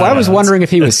across. I was wondering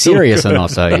if he was serious or not.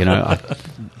 So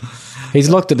he's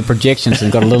looked at the projections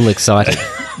and got a little excited.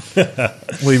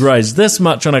 We raised this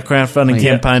much on a crowdfunding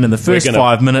campaign in the first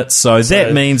 5 minutes, so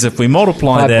that means if we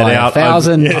multiply that out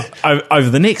 1,000 over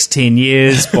the next 10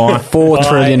 years by $4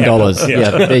 trillion.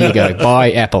 Yeah, there you go.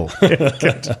 Buy Apple.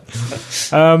 Isn't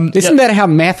that how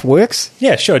math works?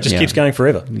 Yeah, sure. It just keeps going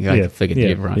forever.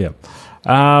 Figured right. Yeah.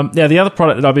 Now, the other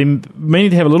product that I've been meaning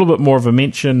to have a little bit more of a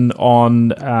mention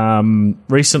on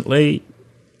recently.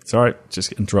 Sorry,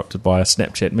 just interrupted by a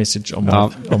Snapchat message on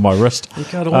my wrist.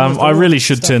 I really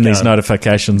should turn these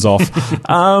notifications off.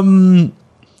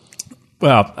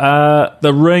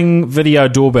 The Ring video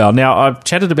doorbell. Now, I've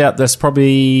chatted about this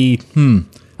probably would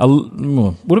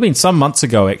have been some months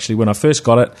ago, actually, when I first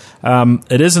got it.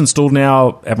 It is installed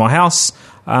now at my house.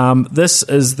 This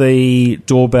is the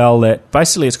doorbell that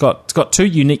basically it's got two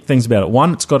unique things about it.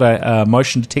 One, it's got a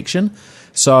motion detection.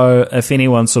 So if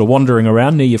anyone's sort of wandering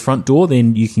around near your front door,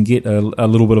 then you can get a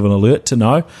little bit of an alert to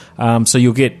know. So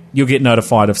you'll get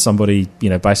notified if somebody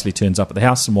basically turns up at the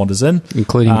house and wanders in,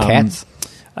 including cats.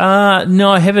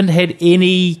 No, I haven't had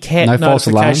any cat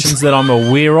notifications that I'm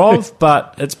aware of,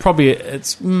 but it's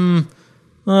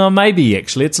maybe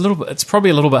actually it's probably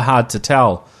a little bit hard to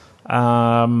tell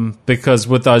because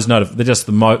with those they're just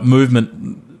the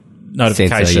movement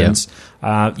notifications.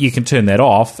 You can turn that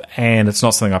off, and it's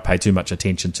not something I pay too much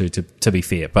attention to be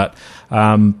fair. But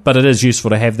it is useful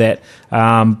to have that.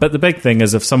 But the big thing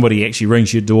is if somebody actually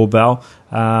rings your doorbell,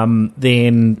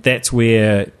 then that's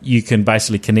where you can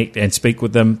basically connect and speak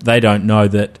with them. They don't know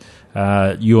that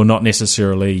you're not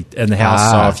necessarily in the house.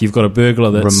 So if you've got a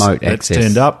burglar that's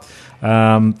turned up,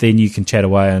 then you can chat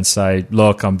away and say,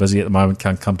 "Look, I'm busy at the moment.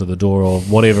 Can't come to the door," or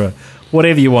whatever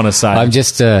you want to say. I'm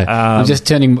just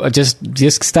starting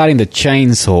the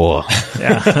chainsaw,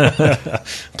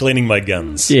 cleaning my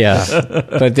guns. Yeah,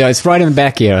 but it's right in the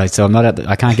back here, so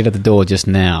I can't get at the door just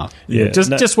now. Yeah,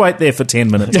 just wait there for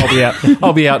 10 minutes.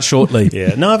 I'll be out shortly.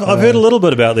 Yeah, no, I've heard a little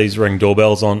bit about these Ring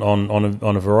doorbells on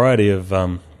a variety of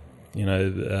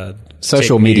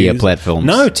social tech media news. platforms.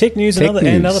 No, tech news, Tech and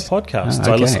other news. podcasts.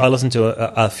 Oh, okay. I listen to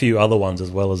a few other ones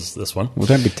as well as this one. Well,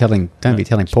 don't be telling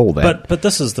Paul that. But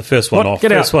this is the first one off.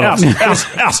 Get First out, one out,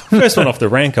 off. out. First one off the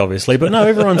rank, obviously. But no,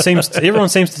 everyone seems to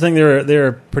think they're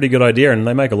a pretty good idea, and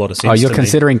they make a lot of sense. You're to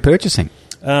considering purchasing? me.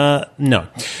 No,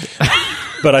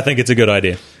 but I think it's a good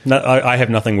idea. No, I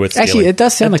have nothing worth stealing. Actually, it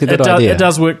does sound like a good idea. It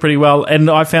does work pretty well, and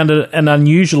I found it an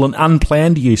unusual and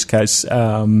unplanned use case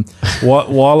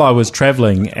while I was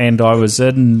travelling, and I was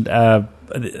in. I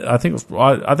think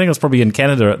it was probably in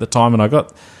Canada at the time, and I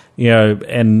got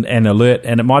an alert,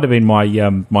 and it might have been my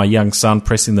young son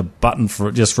pressing the button for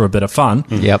a bit of fun.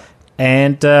 Yep.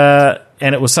 And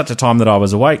it was such a time that I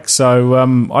was awake, so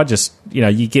I just,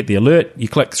 you get the alert, you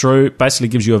click through, it basically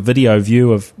gives you a video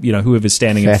view of, whoever's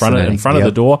standing in front of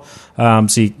the door,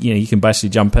 so you can basically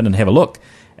jump in and have a look,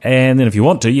 and then if you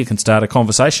want to, you can start a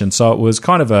conversation. So it was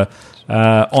kind of a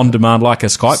on demand, like a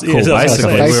Skype call,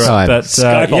 basically. FaceTime.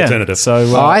 Skype alternative.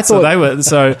 So I thought they were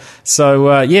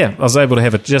I was able to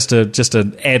have just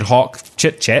an ad hoc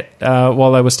chit chat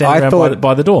while they were standing around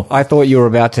by the door. I thought you were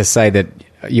about to say that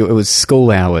it was school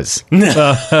hours, and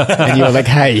you were like,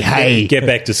 "Hey, Get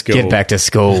back to school. get back to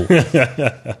school."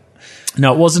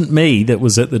 No, it wasn't me that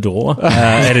was at the door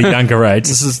at a younger age.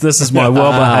 This is my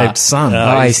well-behaved son.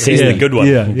 I see. He's the good one.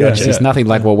 Yeah, yeah. Gotcha. It's nothing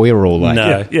like what we were all like.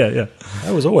 No. Yeah.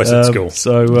 I was always at school.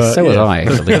 So was I,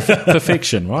 actually.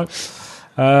 Perfection, right?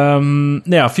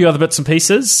 Now, a few other bits and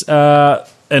pieces.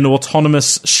 An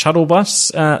autonomous shuttle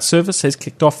bus service has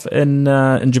kicked off in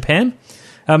Japan.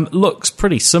 Looks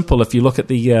pretty simple if you look at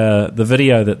the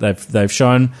video that they've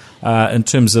shown in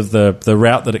terms of the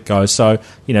route that it goes. So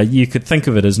you could think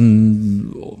of it as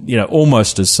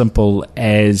almost as simple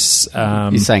as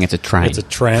You're saying it's a train. It's a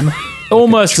tram.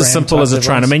 almost tram as simple type as a of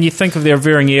train. I device. mean, you think of their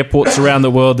varying airports around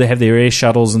the world. They have their air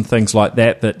shuttles and things like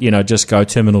that just go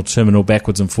terminal to terminal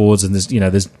backwards and forwards, and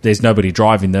there's nobody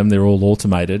driving them. They're all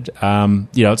automated.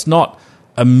 It's not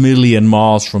a million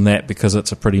miles from that because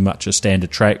it's pretty much a standard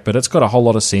track, but it's got a whole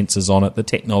lot of sensors on it. The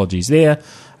technology's there,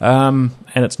 and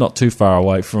it's not too far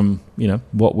away from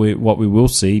what we will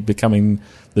see becoming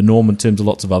the norm in terms of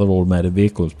lots of other automated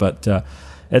vehicles. But I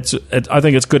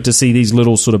think it's good to see these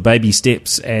little sort of baby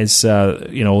steps as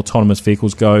autonomous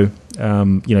vehicles go,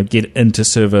 get into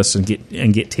service and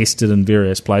get tested in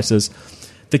various places.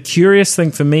 The curious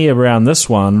thing for me around this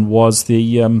one was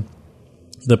the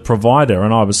provider,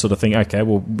 and I was sort of thinking, okay,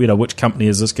 well, which company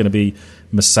is this going to be?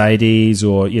 Mercedes,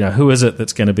 or who is it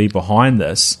that's going to be behind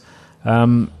this?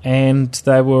 And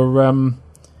they were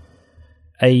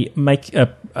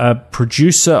a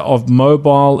producer of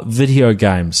mobile video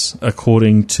games,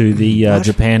 according to the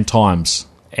Japan Times,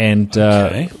 and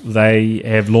they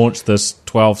have launched this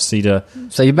 12-seater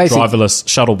So you basically driverless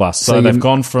shuttle bus. So you- they've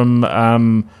gone from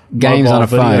Games mobile on a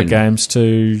video phone. games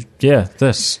to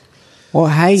this. Well,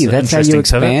 hey, It's an that's how you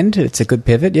interesting pivot. expand. It's a good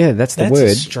pivot. Yeah, that's the That's word.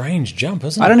 a strange jump,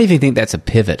 isn't it? I don't even think that's a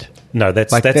pivot. No,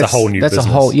 that's a whole new That's business.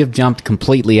 a whole. You've jumped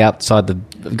completely outside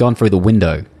gone through the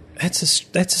window. That's a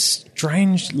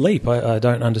strange leap. I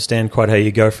don't understand quite how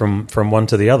you go from one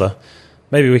to the other.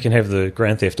 Maybe we can have the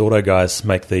Grand Theft Auto guys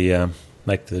make the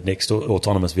next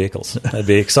autonomous vehicles. That'd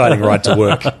be an exciting ride to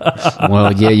work.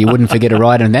 Well, yeah, you wouldn't forget a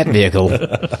ride in that vehicle.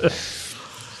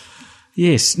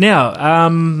 Yes. Now,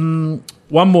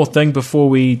 one more thing before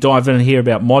we dive in and hear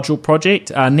about Module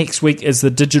Project. Next week is the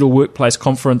Digital Workplace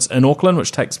Conference in Auckland,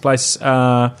 which takes place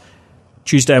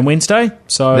Tuesday and Wednesday.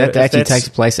 So That if actually that's- takes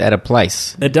place at a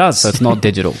place. It does. So it's not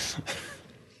digital.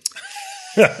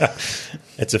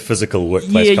 It's a physical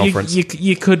workplace conference.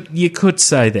 You could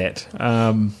say that.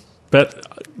 But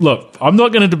look, I'm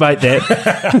not going to debate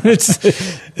that.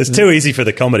 It's too easy for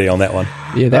the comedy on that one.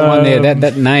 Yeah, that one there,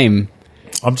 that name.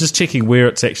 I'm just checking where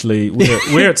it's actually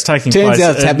where it's taking Turns place.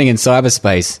 out it's happening in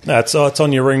cyberspace. No, it's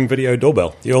on your Ring video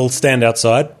doorbell. You all stand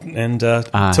outside and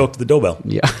talk to the doorbell.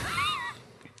 Yeah.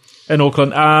 In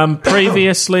Auckland.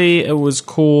 Previously, it was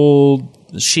called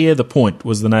Share the Point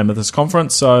was the name of this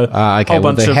conference. So Okay,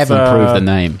 well, they have improved the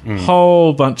name.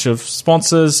 Whole bunch of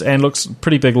sponsors and looks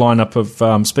pretty big lineup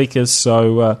of speakers.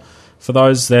 So for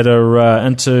those that are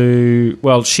into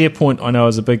SharePoint, I know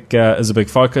is a big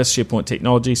focus. SharePoint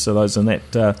technology. So those in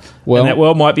that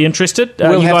world might be interested.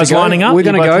 We'll you have guys to go. lining up? We're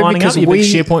going to go because because you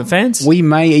big SharePoint fans. We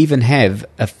may even have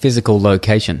a physical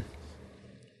location,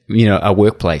 a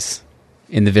workplace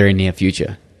in the very near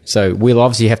future. So we'll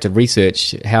obviously have to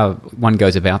research how one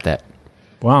goes about that.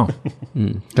 Wow.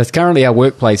 Because currently our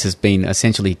workplace has been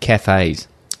essentially cafes.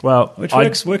 Well, Which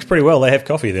works pretty well. They have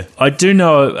coffee there. I do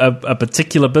know a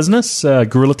particular business,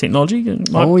 Gorilla Technology.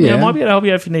 Might be able to help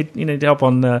you if you need help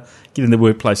on getting the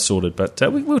workplace sorted. But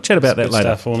we'll chat about that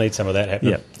later. Stuff. We'll need some of that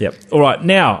happening. Yep. All right,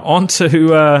 now on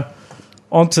to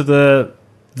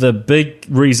the big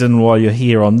reason why you're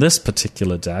here on this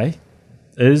particular day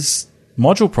is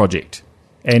Module Project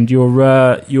and your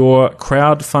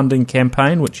crowdfunding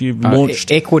campain, which you've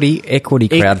launched. Equity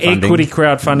crowdfunding. Equity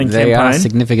crowdfunding they campaign. Are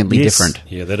significantly different.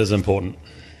 Yeah, that is important.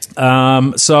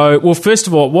 So, first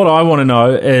of all, what I want to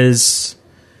know is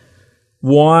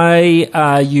why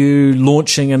are you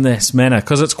launching in this manner?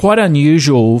 Because it's quite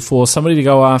unusual for somebody to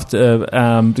go after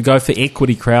to go for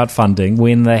equity crowdfunding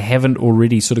when they haven't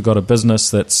already sort of got a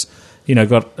business that's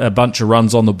got a bunch of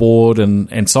runs on the board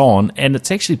and so on, and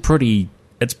it's actually pretty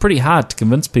hard to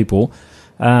convince people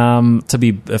to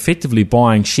be effectively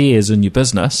buying shares in your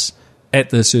business at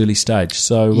this early stage.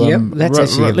 So that's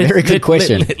actually a very good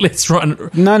question. Let's run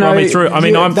No, me through. I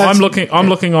mean, I'm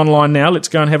looking online now. Let's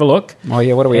go and have a look. Oh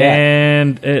yeah, what are we at?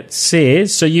 And it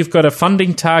says so you've got a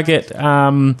funding target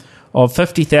of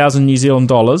 50,000 New Zealand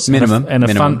dollars minimum, and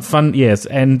a fund yes,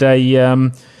 and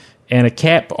a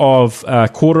cap of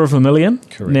 $250,000.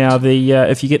 Correct. Now,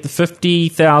 if you get the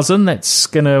 50,000, that's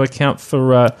going to account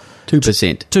for 2%.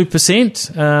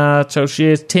 2%. Total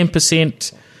shares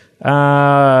 10%.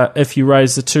 If you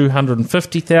raise the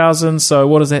 250,000, so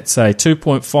what does that say?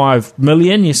 2.5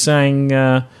 million. You're saying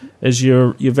is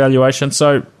your valuation.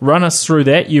 So run us through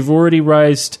that. You've already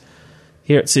raised.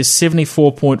 Here it says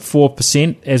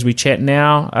 74.4% as we chat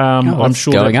now. I'm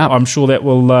sure that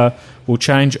will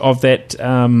change of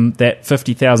that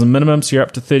 50,000 minimum. So you're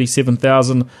up to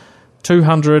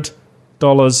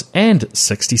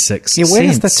 $37,200.66. Yeah, where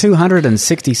does the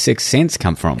 266 cents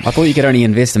come from? I thought you could only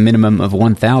invest a minimum of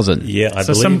 1,000. Yeah, I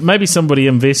so believe. maybe somebody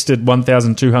invested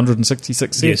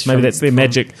 1,266 cents. Yes, maybe that's their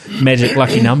magic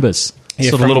lucky numbers.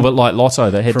 Yeah, sort of a little bit like Lotto.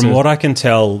 They had from what I can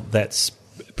tell, that's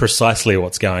precisely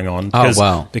what's going on. Oh,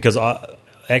 wow. Because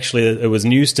it was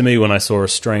news to me when I saw a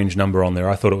strange number on there.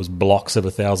 I thought it was blocks of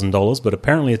 $1,000, but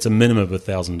apparently it's a minimum of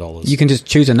 $1,000. You can just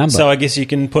choose a number. So I guess you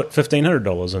can put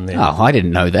 $1,500 in there. Oh, I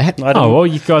didn't know that. Well,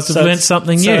 you guys have learned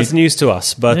something new. So it's news to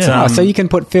us. But Yeah. So you can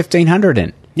put 1,500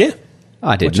 in. Yeah.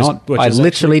 I did Which not. is I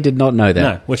literally did not know that.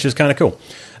 No, which is kind of cool.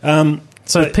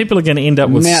 So people are going to end up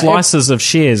with Now, slices of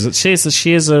shares. The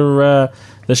shares are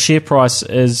the share price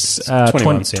is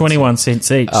 21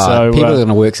 cents each. So people are going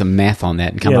to work some math on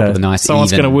that and come up with a nice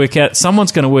someone's even.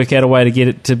 Someone's going to work out a way to get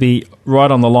it to be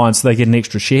right on the line so they get an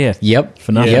extra share. Yep.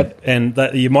 For nothing. Yep. And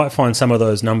you might find some of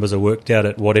those numbers are worked out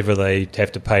at whatever they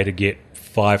have to pay to get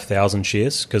 5,000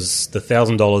 shares, because the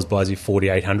 $1,000 buys you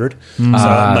 4,800. So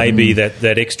it may be that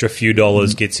extra few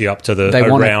dollars gets you up to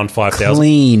around 5,000.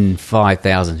 Clean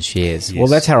 5,000 shares. Yes. Well,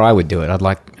 that's how I would do it. I'd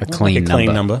like a clean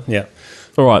number. Yeah.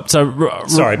 All right. So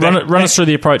run us through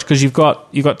the approach, because you've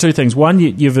got two things. One,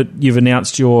 you've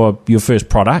announced your first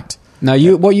product. No,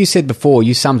 what you said before,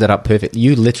 you summed it up perfectly.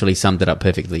 You literally summed it up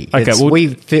perfectly.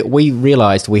 Okay, we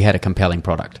realised we had a compelling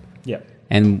product. Yeah.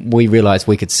 And we realised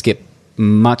we could skip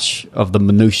much of the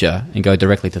minutia and go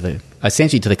directly to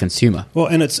essentially to the consumer. Well,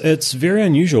 and it's very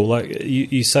unusual. Like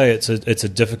you say, it's a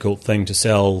difficult thing to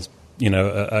sell.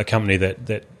 A company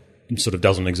that sort of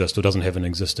doesn't exist or doesn't have an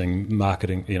existing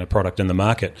marketing product in the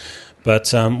market.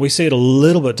 But we see it a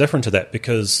little bit different to that,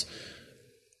 because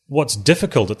what's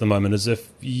difficult at the moment is if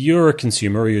you're a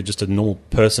consumer or you're just a normal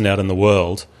person out in the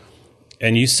world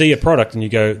and you see a product and you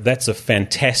go, that's a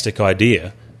fantastic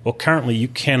idea. Well, currently you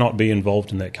cannot be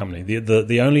involved in that company.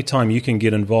 The only time you can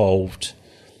get involved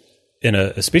in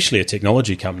especially a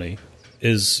technology company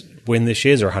is when their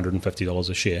shares are $150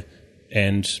 a share,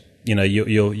 and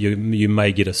you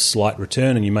may get a slight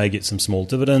return and you may get some small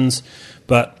dividends,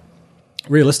 but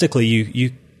realistically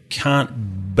you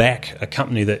can't back a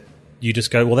company that you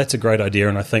just go, well, that's a great idea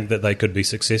and I think that they could be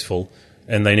successful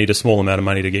and they need a small amount of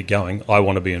money to get going. I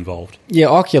want to be involved. Yeah,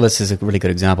 Oculus is a really good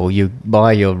example. You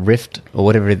buy your Rift or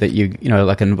whatever that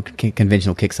like a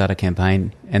conventional Kickstarter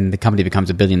campaign, and the company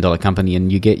becomes $1 billion company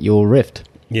and you get your Rift.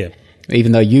 Yeah.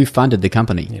 Even though you funded the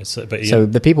company. Yeah, so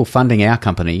the people funding our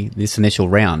company, this initial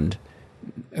round,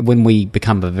 when we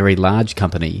become a very large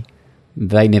company,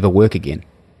 they never work again.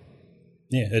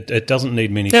 Yeah, it doesn't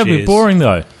need many shares. That would be boring,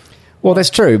 though. Well,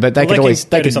 that's true, but they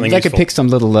could pick some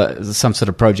little some sort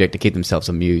of project to keep themselves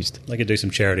amused. They could do some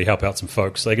charity, help out some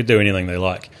folks. They could do anything they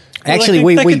like.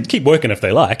 Actually, they could keep working if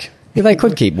they like. Yeah, they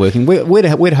could keep working. We'd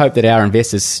hope that our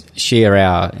investors share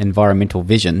our environmental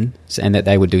vision and that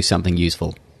they would do something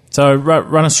useful. So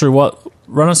run us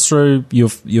through your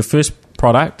first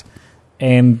product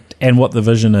and what the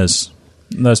vision is.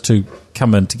 those two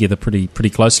come in together pretty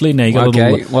closely. Now you got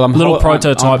a I'm little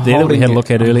prototype there that we had a look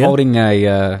at earlier. I'm holding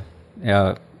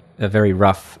a very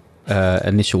rough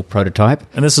initial prototype.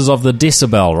 And this is of the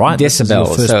Decibel, right? Decibel. This is your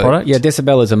first product? Yeah,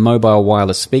 Decibel is a mobile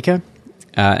wireless speaker,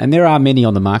 and there are many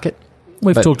on the market.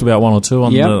 We've talked about one or two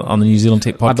on the New Zealand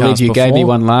Tech podcast. I believe you before. gave me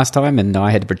one last time, and I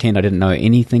had to pretend I didn't know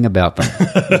anything about them,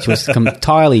 which was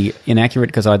entirely inaccurate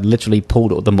because I'd literally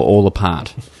pulled them all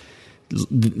apart.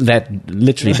 That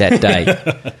day.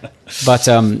 But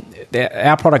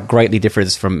our product greatly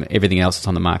differs from everything else that's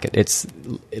on the market. It's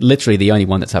literally the only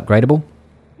one that's upgradable.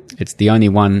 It's the only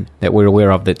one that we're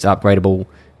aware of that's upgradable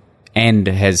and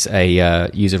has a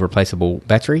user replaceable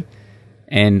battery.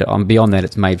 And beyond that,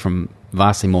 it's made from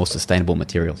vastly more sustainable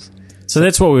materials. So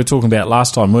that's what we were talking about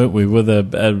last time, weren't we? With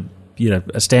a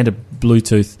standard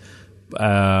Bluetooth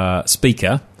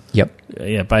speaker. Yep.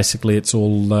 Yeah, basically it's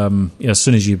all, as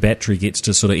soon as your battery gets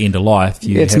to sort of end of life,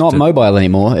 it's not mobile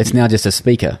anymore. It's now just a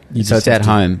speaker. So it's at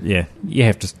home. Yeah, you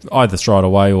have to either throw it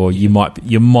away or you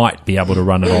might be able to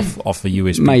run it off a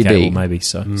USB cable, maybe.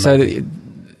 So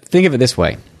think of it this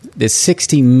way. There's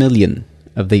 60 million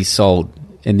of these sold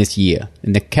in this year.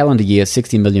 In the calendar year,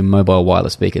 60 million mobile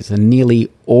wireless speakers, and nearly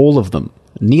all of them,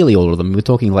 we're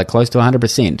talking like close to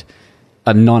 100%,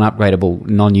 are non-upgradable,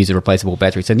 non-user replaceable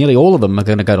batteries. So nearly all of them are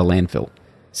going to go to landfill,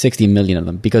 60 million of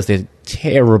them, because they're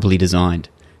terribly designed.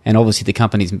 And obviously the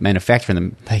companies manufacturing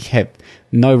them, they have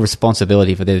no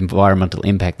responsibility for the environmental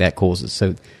impact that causes.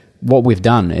 So what we've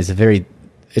done is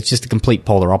it's just a complete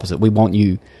polar opposite. We want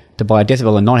you to buy a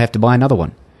Decibel and not have to buy another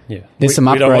one. Yeah, There's some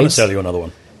upgrades. We don't want to sell you another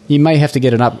one. You may have to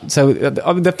get it up. So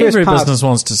the first every business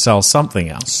wants to sell something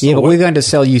else. Yeah, but we're going to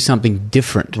sell you something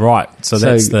different. Right. So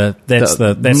that's the thing.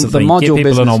 Module Get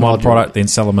people in on one module. product, then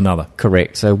sell them another.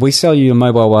 Correct. So we sell you a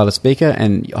mobile wireless speaker,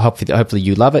 and hopefully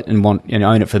you love it and want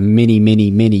own it for many,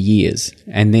 many, many years,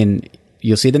 and then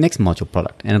you'll see the next module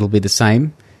product, and it'll be the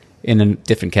same in a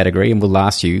different category, and will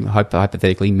last you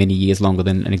hypothetically many years longer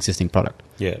than an existing product.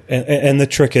 Yeah, and the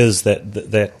trick is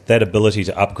that ability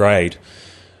to upgrade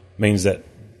means that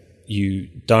you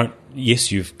don't.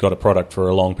 Yes, you've got a product for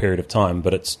a long period of time,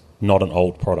 but it's not an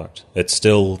old product. It's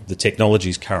still, the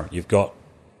technology's current. You've got,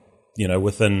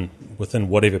 within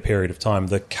whatever period of time,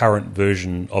 the current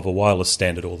version of a wireless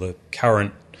standard or the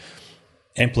current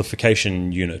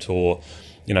amplification unit or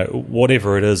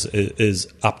whatever it is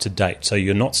up to date. So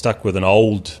you're not stuck with an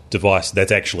old device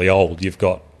that's actually old. You've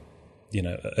got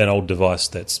an old device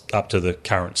that's up to the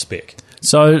current spec.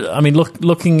 So, I mean,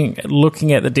 looking at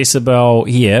the Decibel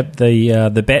here,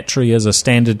 the battery is a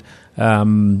standard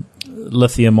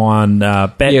lithium-ion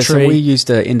battery. Yeah, so we used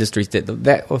the industry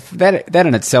that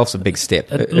in itself is a big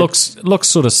step. It looks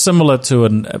sort of similar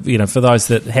to for those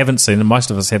that haven't seen, and most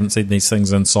of us haven't seen these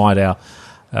things inside our.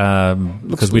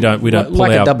 Because we don't pull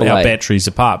like our batteries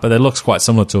apart, but it looks quite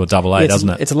similar to a AA, doesn't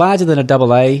it? It's larger than a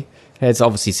AA. It has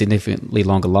obviously significantly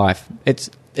longer life.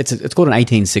 It's called an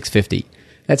 18650.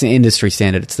 That's an industry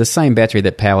standard. It's the same battery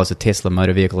that powers a Tesla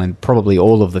motor vehicle and probably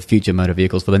all of the future motor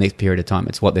vehicles for the next period of time.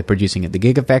 It's what they're producing at the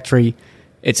Gigafactory.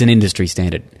 It's an industry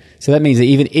standard. So that means that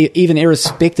even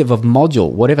irrespective of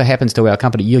module, whatever happens to our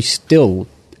company, you still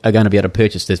are going to be able to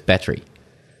purchase this battery,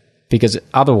 because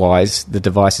otherwise the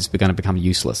device is going to become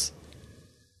useless.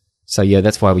 So yeah,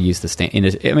 that's why we use the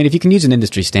standard. I mean, if you can use an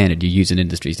industry standard, you use an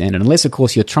industry standard, unless of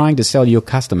course you're trying to sell your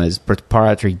customers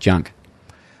proprietary junk.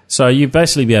 So you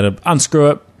basically be able to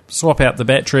unscrew it, swap out the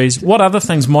batteries. What other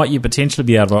things might you potentially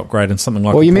be able to upgrade in something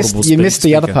like? Well, you missed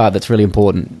the other part that's really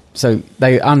important. So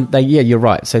you're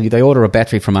right. So they order a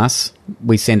battery from us,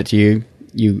 we send it to you.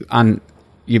 You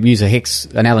use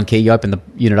an Allen key, you open the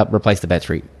unit up, replace the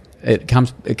battery. It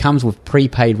comes with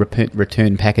prepaid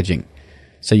return packaging.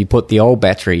 So you put the old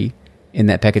battery in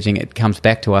that packaging, it comes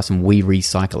back to us and we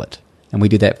recycle it. And we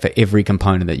do that for every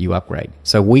component that you upgrade.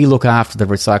 So we look after the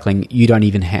recycling. You don't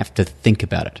even have to think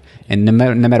about it. And no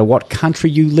matter what country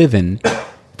you live in,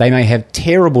 they may have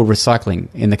terrible recycling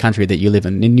in the country that you live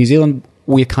in. In New Zealand,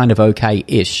 we're kind of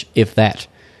okay-ish, if that.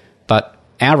 But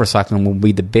our recycling will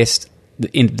be the best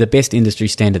industry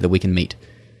standard that we can meet.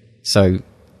 So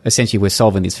essentially, we're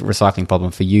solving this recycling problem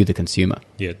for you, the consumer.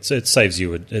 Yeah, it saves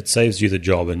you the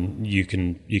job, and you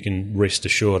can rest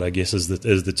assured, I guess, is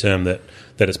the term that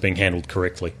it's being handled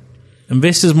correctly.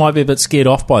 Investors might be a bit scared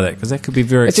off by that because that could be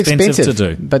very expensive to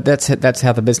do. But that's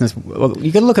how the business. Well,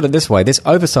 you got to look at it this way: this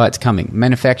oversight's coming.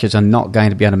 Manufacturers are not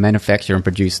going to be able to manufacture and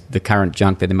produce the current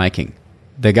junk that they're making.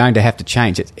 They're going to have to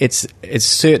change it. It's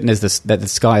certain as that the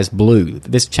sky is blue.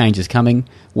 This change is coming.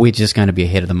 We're just going to be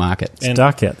ahead of the market. It's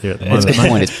dark out there at the moment. It's a good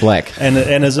point. It's black. And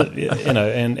as it,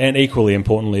 and equally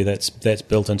importantly, that's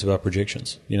built into our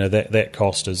projections. That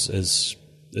cost is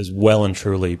well and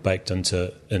truly baked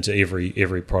into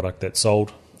every product that's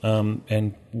sold,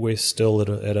 and we're still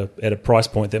at a price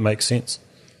point that makes sense.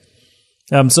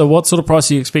 So what sort of price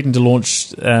are you expecting to launch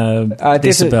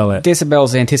Decibel at?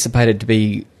 Decibel's anticipated to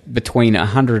be between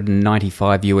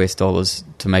 $195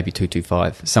 to maybe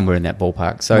 $225, somewhere in that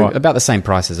ballpark. So about the same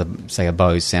price as, say, a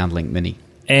Bose SoundLink Mini.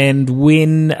 And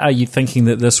when are you thinking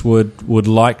that this would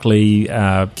likely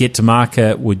get to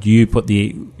market? Would you put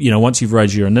once you've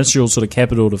raised your initial sort of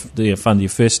capital to fund your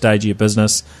first stage of your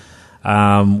business,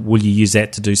 will you use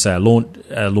that to do, say, a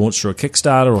launch through a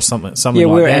Kickstarter or something like that? Yeah,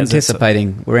 we're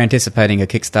anticipating a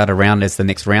Kickstarter round as the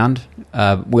next round.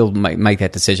 We'll make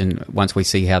that decision once we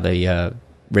see how the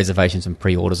reservations and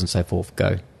pre-orders and so forth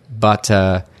go. But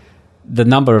the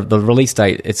release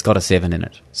date, it's got a 7 in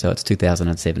it, so it's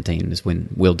 2017 is when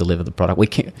we'll deliver the product.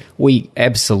 We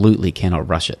absolutely cannot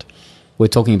rush it. We're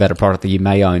talking about a product that you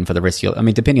may own for the rest of your... I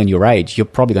mean, depending on your age, you're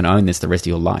probably going to own this the rest of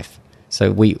your life.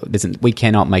 So we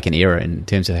cannot make an error in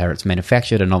terms of how it's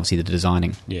manufactured and obviously the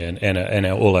designing. Yeah, and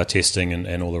all our testing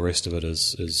and all the rest of it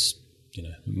is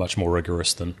much more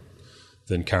rigorous than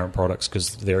current products,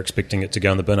 because they're expecting it to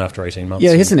go in the bin after 18 months.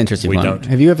 Yeah, here's an interesting one. Don't.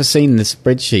 Have you ever seen the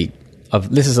spreadsheet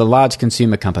of... This is a large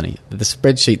consumer company. The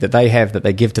spreadsheet that they have that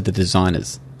they give to the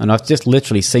designers. And I've just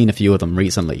literally seen a few of them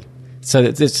recently. So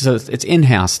it's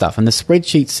in-house stuff. And the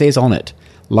spreadsheet says on it,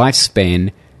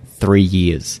 lifespan 3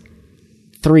 years.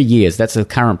 3 years, that's the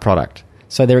current product.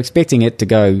 So they're expecting it to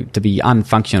be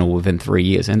unfunctional within 3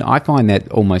 years. And I find that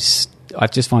I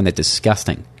just find that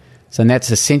disgusting. So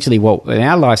that's essentially what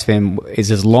our lifespan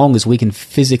is, as long as we can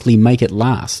physically make it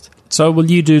last. So will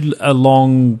you do a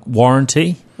long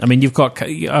warranty? I mean, you've got...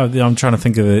 I'm trying to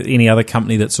think of any other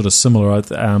company that's sort of similar,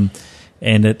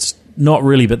 and it's not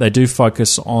really, but they do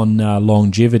focus on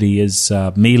longevity, is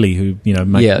Mealy, who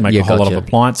make a whole lot of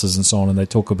appliances and so on, and they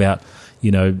talk about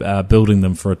building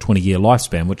them for a 20-year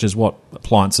lifespan, which is what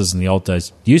appliances in the old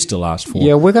days used to last for.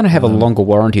 Yeah, we're going to have a longer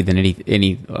warranty than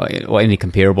any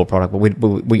comparable product, but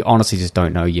we honestly just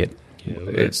don't know yet. Yeah,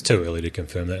 it's too early to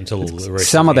confirm that until the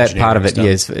rest some of that part of it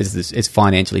is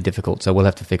financially difficult, so we'll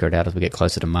have to figure it out as we get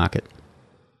closer to market.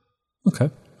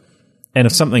 Okay. And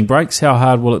if something breaks, how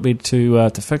hard will it be to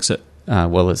fix it?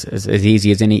 Well, as easy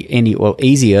as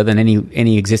easier than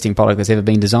any existing product that's ever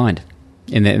been designed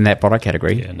in that product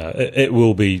category. Yeah, no, it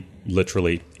will be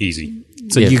literally easy.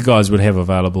 So you guys would have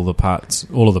available the parts,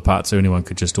 all of the parts, so anyone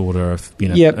could just order if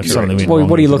something went wrong.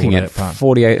 What are you looking at?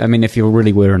 48. I mean, if you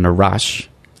really were in a rush,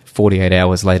 48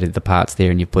 hours later, the part's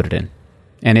there and you put it in.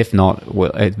 And if not,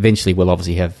 eventually we'll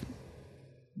obviously have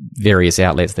various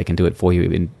outlets that can do it for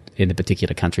you in the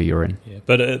particular country you're in. Yeah,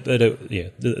 but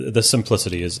the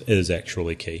simplicity is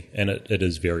actually key, and it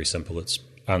is very simple. It's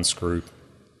unscrew,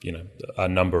 a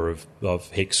number of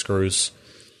hex screws,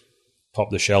 pop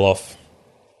the shell off,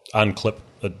 unclip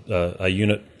a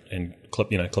unit, and clip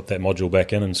that module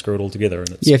back in and screw it all together.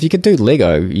 And if you could do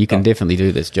Lego, you can definitely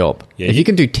do this job. Yeah, if you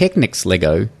can do Technics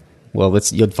Lego, well,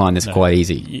 you'd find this quite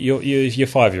easy. Your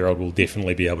 5-year-old will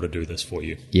definitely be able to do this for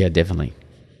you. Yeah, definitely.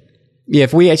 Yeah,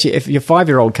 if your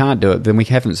 5-year-old can't do it, then we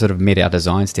haven't sort of met our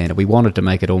design standard. We wanted to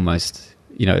make it almost,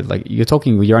 like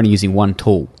you're only using one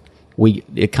tool.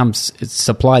 It's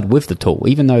supplied with the tool,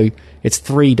 even though it's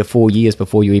 3 to 4 years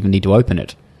before you even need to open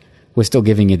it. We're still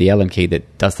giving you the Allen key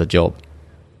that does the job.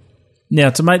 Now,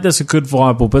 to make this a good,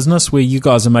 viable business where you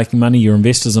guys are making money, your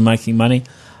investors are making money,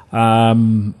 how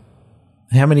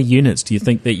many units do you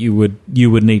think that you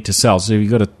would need to sell? So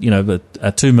you've got a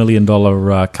 $2 million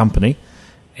company,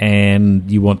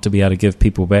 and you want to be able to give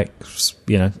people back,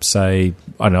 say,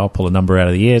 I don't know, I'll pull a number out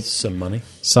of the air. Some money.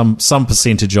 Some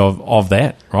percentage of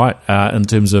that, right, in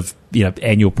terms of,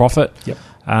 annual profit. Yep.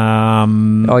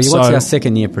 What's our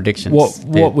second year predictions?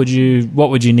 What would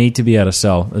you need to be able to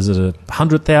sell? Is it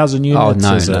 100,000 units? Oh,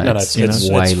 no, it's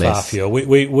way less. Far fewer.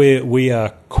 We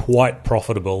are quite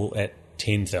profitable at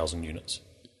 10,000 units.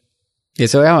 Yeah,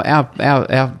 so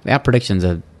our predictions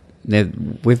are.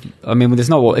 It's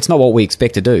not what we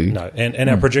expect to do. No, and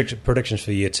our predictions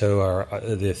for year 2 are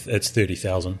it's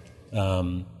 30,000,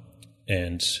 and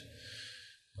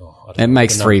it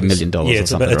makes $3 million. Yeah,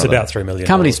 it's about $3 million. The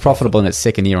company's profitable in its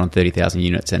second year on 30,000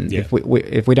 units, and if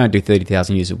we don't do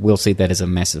 30,000 units, we'll see that as a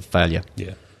massive failure.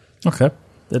 Yeah. Okay,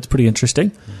 that's pretty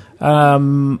interesting. I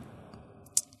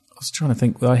was trying to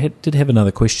think. I did have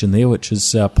another question there, which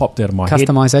has popped out of my head.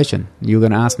 Customization. You were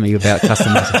going to ask me about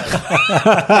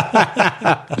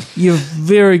customization. You're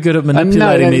very good at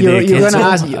manipulating me there. You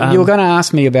were going to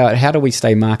ask me about how do we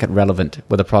stay market relevant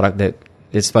with a product that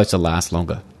is supposed to last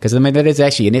longer? Because that is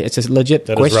actually it's a legit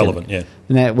question. That is relevant, yeah.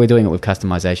 And that we're doing it with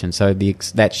customization. So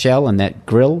that shell and that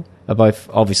grill are both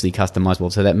obviously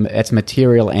customizable. So that's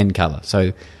material and color.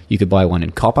 So you could buy one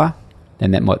in copper,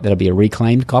 and that'll be a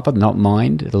reclaimed copper, not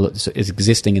mined. It's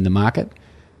existing in the market.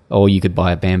 Or you could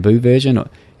buy a bamboo version.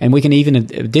 And we can even,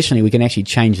 additionally, we can actually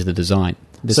change the design.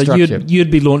 So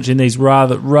you'd be launching these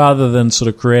rather than sort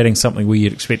of creating something where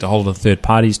you'd expect a whole lot of third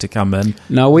parties to come in.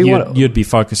 No, you'd be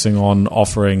focusing on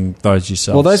offering those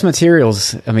yourself. Well, those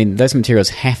materials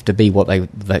have to be what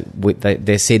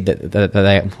they're said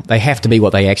that they have to be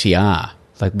what they actually are.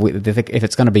 Like if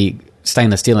it's going to be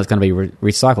stainless steel and it's going to be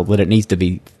recycled, then it needs to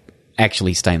be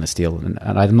actually stainless steel, and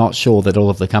I'm not sure that all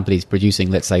of the companies producing,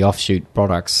 let's say, offshoot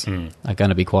products are going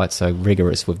to be quite so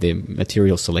rigorous with their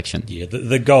material selection. Yeah,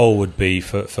 the goal would be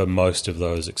for most of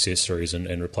those accessories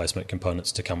and replacement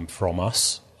components to come from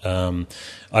us. I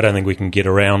don't think we can get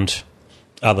around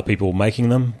other people making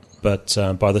them, but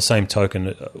by the same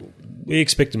token, we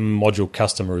expect a module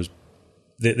customers,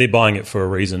 they're buying it for a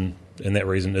reason, and that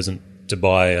reason isn't to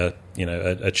buy a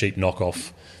cheap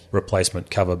knockoff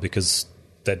replacement cover, because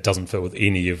that doesn't fit with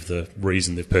any of the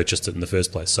reason they've purchased it in the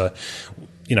first place. So,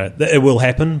 it will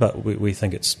happen, but we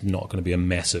think it's not going to be a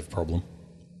massive problem.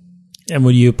 And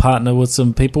will you partner with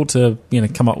some people to,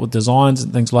 come up with designs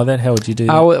and things like that? How would you do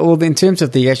that? Well, in terms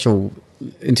of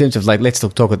let's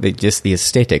talk about just the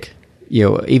aesthetic.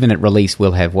 Even at release,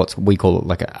 we'll have what we call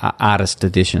like artist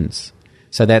editions.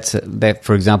 So that,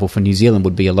 for example, for New Zealand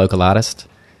would be a local artist,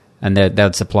 and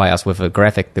they'd supply us with a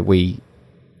graphic that we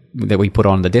put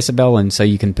on the Decibel, and so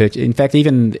you can purchase. In fact,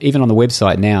 even on the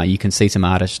website now, you can see some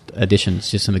artist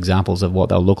editions, just some examples of what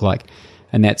they'll look like,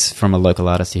 and that's from a local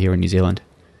artist here in New Zealand.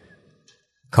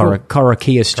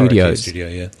 Korokia Studios. Studio,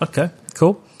 yeah. Okay,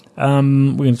 cool.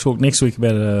 We're going to talk next week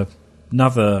about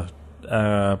another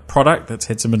product that's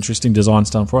had some interesting designs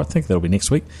done for it. I think that'll be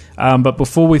next week. But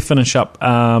before we finish up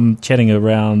chatting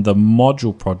around the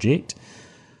module project,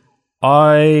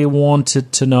 I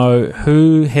wanted to know,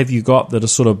 who have you got that are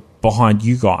sort of behind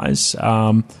you guys?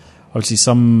 Obviously,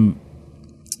 some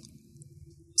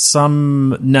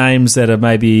names that are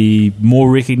maybe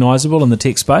more recognisable in the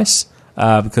tech space,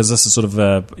 because this is sort of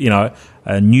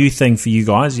a new thing for you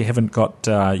guys. You haven't got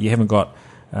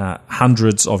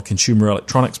hundreds of consumer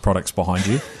electronics products behind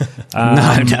you,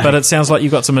 no. But it sounds like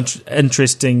you've got some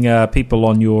interesting people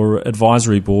on your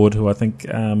advisory board who I think.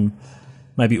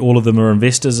 Maybe all of them are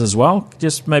investors as well.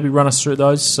 Just maybe run us through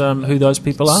those, who those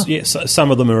people are. Yeah, so some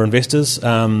of them are investors.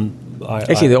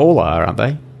 Actually, they all are, aren't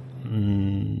they?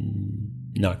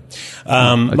 No.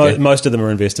 Okay. Most of them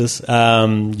are investors.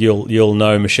 You'll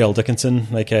know Michelle Dickinson,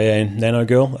 aka Nano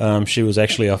Girl. She was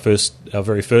actually our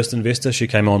very first investor. She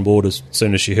came on board as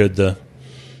soon as she heard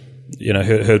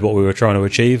heard what we were trying to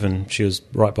achieve, and she was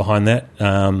right behind that.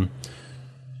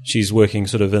 She's working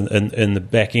sort of in the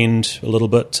back end a little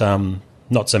bit.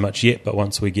 Not so much yet, but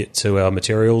once we get to our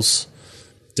materials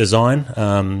design,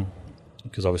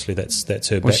 because obviously that's her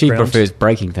background. Well, she prefers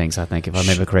breaking things, I think, if I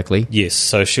remember correctly. Yes,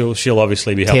 so she'll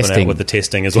obviously be helping out with the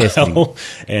testing as well,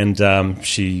 and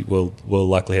she will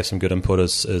likely have some good input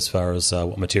as far as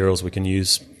what materials we can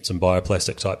use, some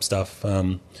bioplastic type stuff,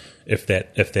 if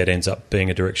that ends up being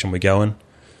a direction we go in.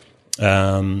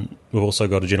 We've also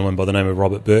got a gentleman by the name of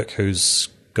Robert Burke, who's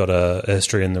got a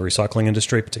history in the recycling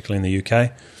industry, particularly in the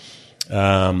UK.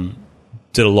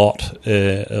 Did a lot.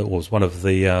 Was one of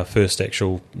the first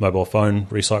actual mobile phone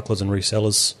recyclers and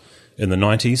resellers in the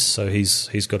 90s. So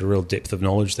he's got a real depth of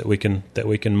knowledge that we can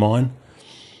mine.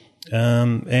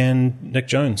 And Nick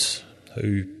Jones,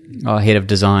 who head of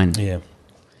design.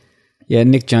 Yeah.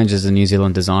 Nick Jones is a New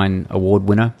Zealand Design Award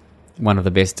winner, one of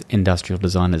the best industrial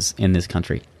designers in this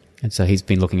country, and so he's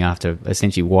been looking after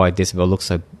essentially why Decibel looks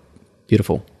so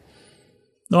beautiful.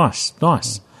 Nice.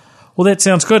 Well, that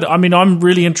sounds good. I mean, I'm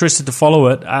really interested to follow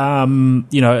it.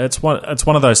 It's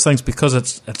one of those things, because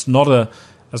it's not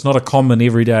a common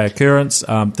everyday occurrence.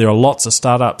 There are lots of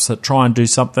startups that try and do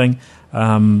something.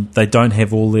 They don't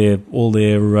have all their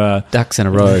ducks in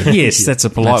a row. Yes, that's a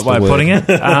polite way of putting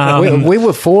it. We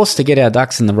were forced to get our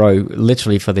ducks in the row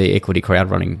literally for the Equity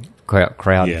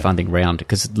Crowdfunding round,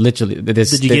 because literally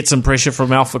did you get some pressure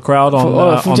from AlphaCrowd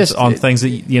on things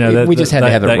that we just had to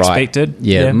have it right? Expected?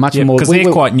 Much more, because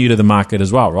they're quite new to the market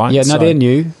as well, right? Yeah, no, they're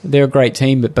new. They're a great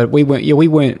team, but we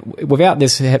weren't. Without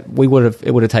this, it would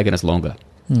have taken us longer.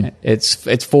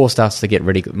 It's forced us to get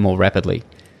ready more rapidly.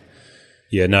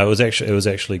 Yeah, no, it was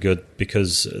actually good,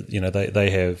 because they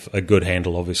have a good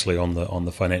handle, obviously, on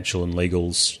the financial and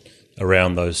legals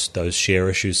around those share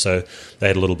issues. So they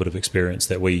had a little bit of experience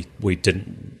that we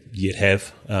didn't yet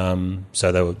have.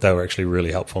 So they were actually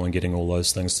really helpful in getting all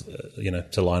those things,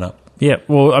 to line up. Yeah,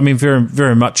 well, I mean, very,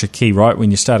 very much a key, right?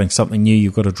 When you're starting something new,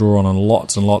 you've got to draw on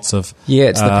lots and lots of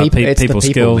it's the people, people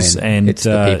skills, man. and it's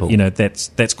the people.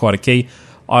 That's quite a key.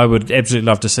 I would absolutely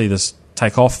love to see this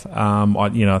take off. I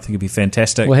think it'd be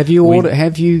fantastic. Well, have you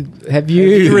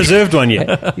reserved one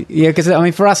yet? Yeah, because I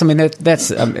mean, for us, I mean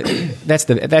that's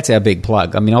our big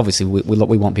plug. I mean, obviously,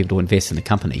 we want people to invest in the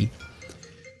company,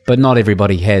 but not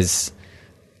everybody has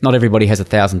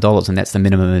 $1,000, and that's the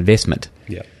minimum investment.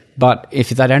 Yeah. But if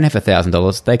they don't have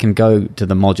 $1,000, they can go to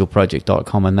the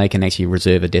moduleproject.com and they can actually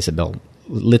reserve a Decibel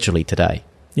literally today.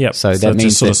 Yeah, so that just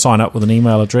means sort of sign up with an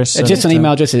email address. Just an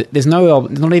email address. There's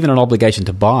not even an obligation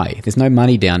to buy. There's no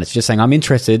money down. It's just saying I'm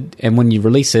interested, and when you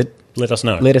release it, let us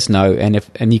know.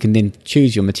 And you can then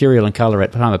choose your material and color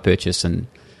at time of purchase.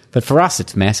 But for us,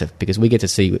 it's massive because we get to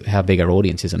see how big our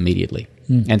audience is immediately.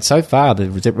 And so far,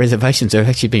 the reservations have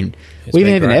actually been. We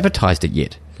haven't even advertised it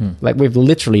yet. Like we've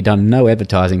literally done no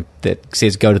advertising that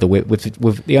says go to the web.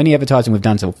 The only advertising we've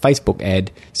done is a Facebook ad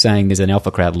saying there's an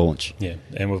AlphaCrowd launch. Yeah,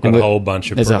 and we've got a whole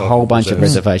bunch of. There's a whole bunch of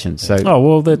reservations.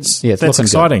 So that's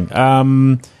exciting.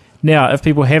 Now, if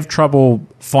people have trouble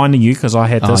finding you, because I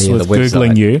had this with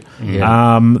Googling you,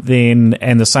 then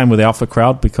and the same with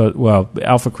AlphaCrowd because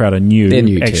AlphaCrowd are new. They're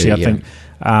new actually, too, I think.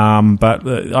 But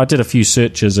I did a few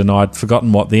searches and I'd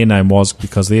forgotten what their name was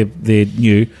because they're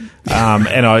new,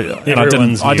 and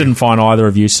I didn't find either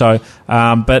of you. So,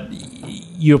 but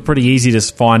you're pretty easy to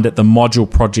find at the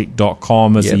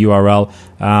moduleproject.com as the URL,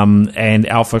 and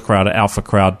AlphaCrowd at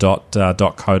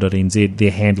alphacrowd.co.nz.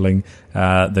 They're handling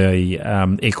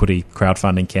the equity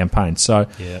crowdfunding campaign. So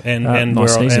and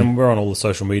nice we're on all the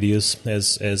social medias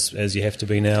as you have to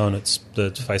be now, and it's the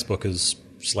Facebook is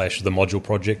 / the Module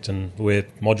Project, and we're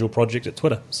Module Project at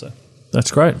Twitter. So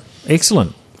that's great,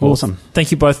 excellent, awesome.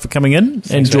 Thank you both for coming in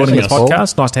and joining the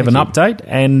podcast. Nice to have an update,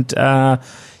 and I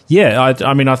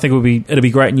think it'll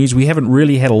be great news. We haven't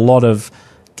really had a lot of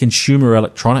consumer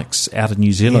electronics out of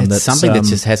New Zealand. That's something that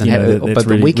just hasn't happened, but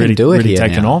really, we can do it really here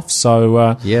taken now. off. So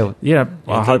I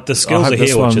hope the skills are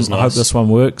here, which is nice. I hope this one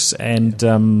works, and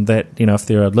that if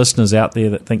there are listeners out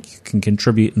there that think you can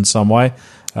contribute in some way.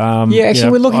 We're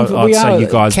looking. I'd say you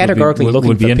guys categorically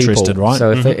would be for interested, people. right?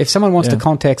 So if someone wants to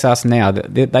contact us now,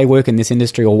 they work in this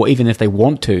industry, or even if they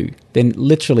want to, then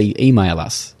literally email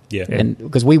us. Yeah, and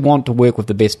because we want to work with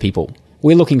the best people,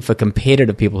 we're looking for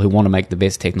competitive people who want to make the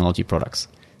best technology products.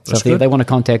 So if they want to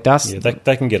contact us,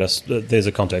 they can get us. There's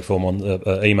a contact form on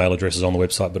email addresses on the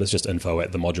website, but it's just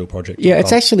info@themoduleproject.com. Yeah,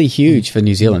 it's actually huge for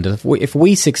New Zealand. If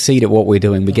we succeed at what we're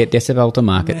doing, we get Decibel to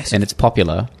market, and it's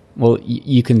popular. Well,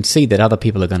 you can see that other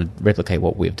people are going to replicate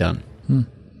what we've done.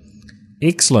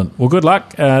 Excellent. Well, good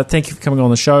luck. Thank you for coming on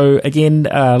the show. Again,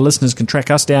 listeners can track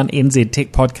us down,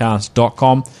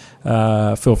 nztechpodcast.com.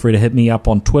 Feel free to hit me up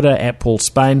on Twitter at Paul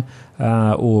Spain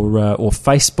or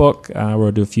Facebook, where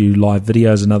I do a few live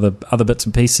videos and other bits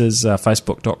and pieces,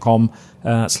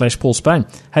 facebook.com/Paul Spain.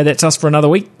 Hey, that's us for another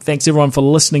week. Thanks everyone for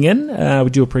listening in. We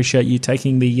do appreciate you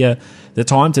taking the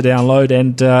time to download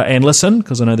and listen,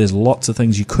 because I know there's lots of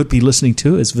things you could be listening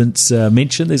to, as Vince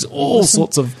mentioned. There's all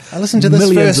sorts of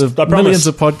millions of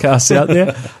podcasts out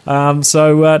there. I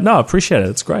appreciate it.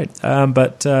 It's great.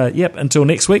 Until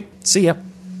next week, see ya.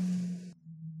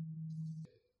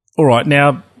 All right,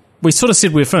 now, we sort of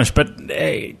said we were finished, but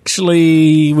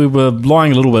actually we were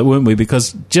lying a little bit, weren't we?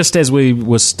 Because just as we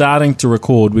were starting to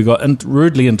record, we got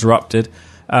rudely interrupted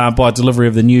by delivery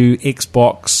of the new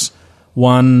Xbox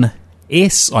One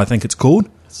S, I think it's called.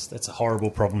 That's a horrible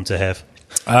problem to have.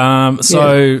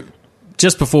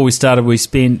 Just before we started, we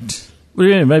spent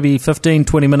maybe 15,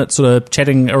 20 minutes sort of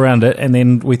chatting around it, and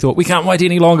then we thought, we can't wait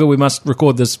any longer, we must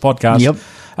record this podcast. Yep.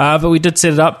 But we did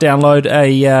set it up, download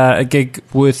a gig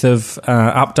worth of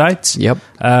updates. Yep.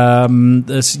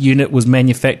 This unit was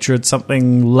manufactured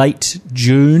something late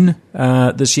June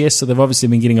this year, so they've obviously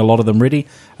been getting a lot of them ready.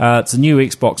 It's a new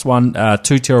Xbox One, 2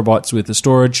 terabytes worth of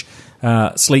storage,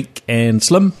 sleek and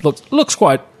slim. Looks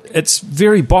quite... It's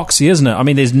very boxy, isn't it? I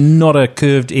mean, there's not a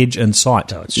curved edge in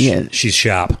sight. No, she's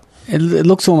sharp. It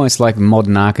looks almost like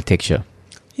modern architecture.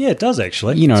 Yeah, it does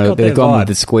actually. They've gone with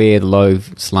the square, the low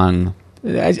slung.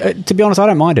 To be honest, I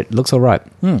don't mind it. It looks all right.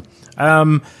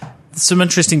 Some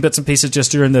interesting bits and pieces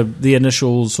just during the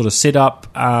initial sort of setup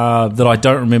that I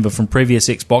don't remember from previous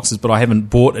Xboxes, but I haven't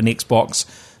bought an Xbox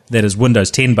that is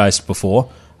Windows 10 based before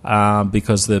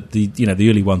because the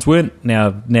early ones weren't. Now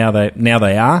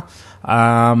they are.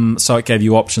 So it gave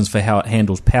you options for how it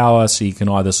handles power, so you can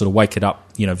either sort of wake it up,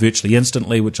 virtually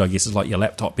instantly, which I guess is like your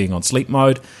laptop being on sleep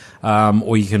mode,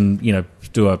 or you can,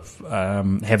 do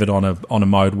have it on a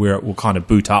mode where it will kind of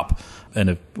boot up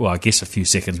I guess a few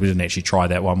seconds. We didn't actually try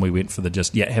that one. We went for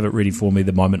have it ready for me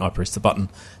the moment I pressed the button.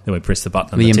 Then we pressed the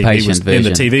button and the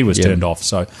TV was turned off.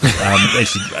 So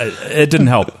actually, it didn't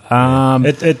help.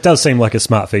 It does seem like a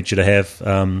smart feature to have.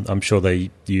 I'm sure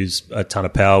they use a ton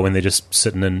of power when they're just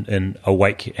sitting in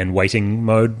awake and waiting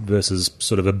mode versus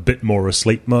sort of a bit more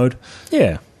asleep mode.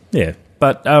 Yeah.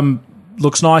 But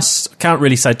looks nice. Can't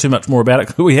really say too much more about it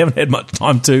because we haven't had much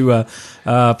time to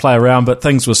play around, but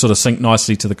things were sort of synced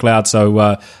nicely to the cloud. So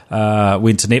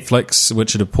went to Netflix,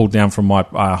 which it had pulled down from my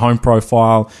home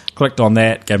profile, clicked on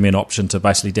that, gave me an option to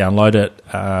basically download it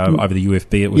over the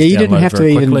USB. It was you didn't have to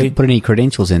even quickly. Put any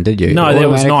credentials in, did you? No, that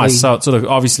was nice. So it sort of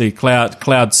obviously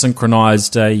cloud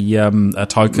synchronized a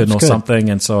token or something,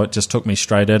 and so it just took me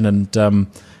straight in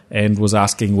and was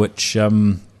asking which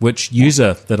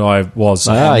user that I was.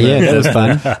 That was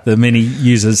fun. The many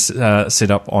users set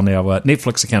up on our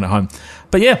Netflix account at home.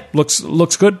 But yeah, looks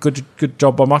good. Good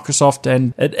job by Microsoft.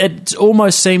 And it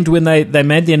almost seemed when they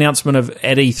made the announcement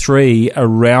at E3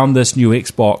 around this new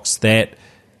Xbox that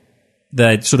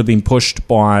they'd sort of been pushed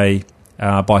by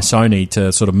Sony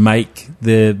to sort of make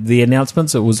the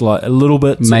announcements. It was like a little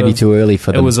bit maybe too early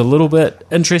for them. It was a little bit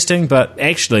interesting, but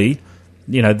actually,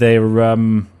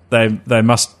 they're. They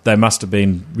must have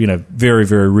been very,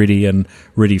 very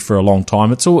ready for a long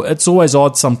time. It's always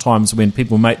odd sometimes when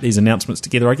people make these announcements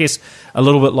together. I guess a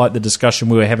little bit like the discussion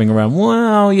we were having around.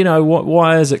 Well,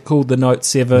 why is it called the Note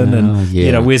 7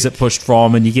 and where's it pushed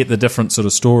from? And you get the different sort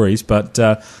of stories. But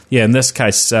in this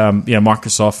case,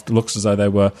 Microsoft looks as though they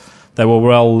were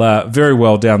very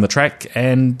well down the track,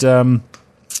 and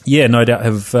no doubt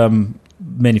have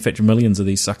manufactured millions of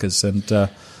these suckers and.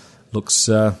 Looks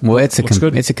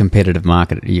good. It's a competitive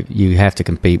market. You have to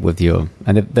compete with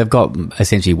and they've got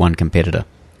essentially one competitor.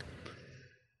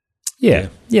 Yeah.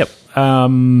 Yep.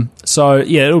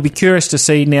 It'll be curious to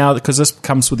see now because this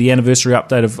comes with the anniversary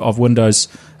update of Windows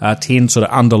 10 sort of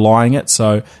underlying it.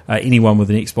 So anyone with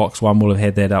an Xbox One will have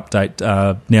had that update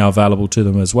now available to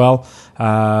them as well.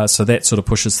 So that sort of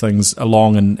pushes things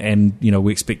along, and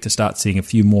we expect to start seeing a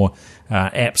few more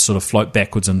apps sort of float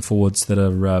backwards and forwards that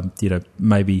are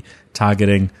maybe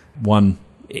targeting one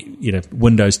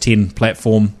Windows 10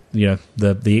 platform. The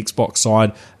Xbox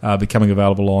side becoming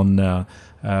available on the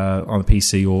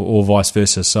PC or vice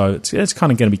versa. So it's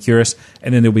kind of going to be curious.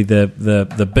 And then there'll be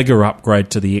the bigger upgrade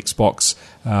to the Xbox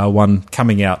One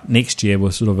coming out next year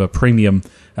with sort of a premium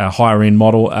higher end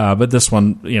model. But this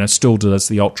one, still does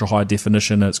the ultra high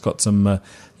definition. It's got some, a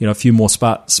few more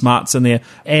smarts in there.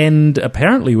 And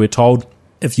apparently we're told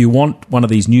if you want one of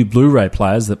these new Blu-ray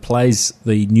players that plays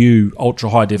the new ultra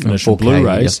high definition 4K,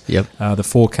 Blu-rays, the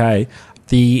 4K,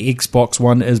 the Xbox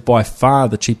One is by far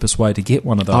the cheapest way to get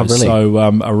one of those. Oh, really?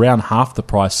 So around half the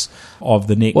price of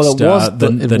the next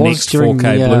the next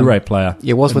 4K Blu-ray player.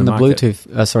 It was when the Bluetooth.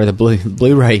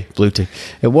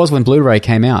 It was when Blu-ray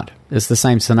came out. It's the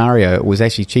same scenario. It was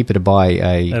actually cheaper to buy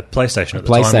a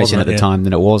PlayStation at the time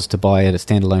than it was to buy a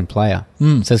standalone player.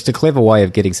 So it's a clever way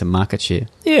of getting some market share.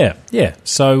 Yeah.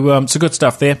 So good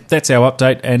stuff there. That's our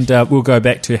update, and we'll go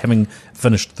back to having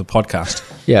finished the podcast.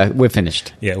 Yeah, we're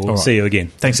finished. Yeah, we'll see you again.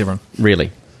 Thanks, everyone. Really.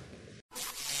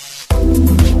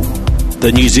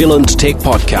 The New Zealand Tech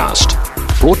Podcast,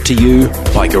 brought to you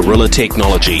by Gorilla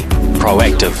Technology,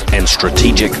 proactive and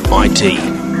strategic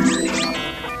IT.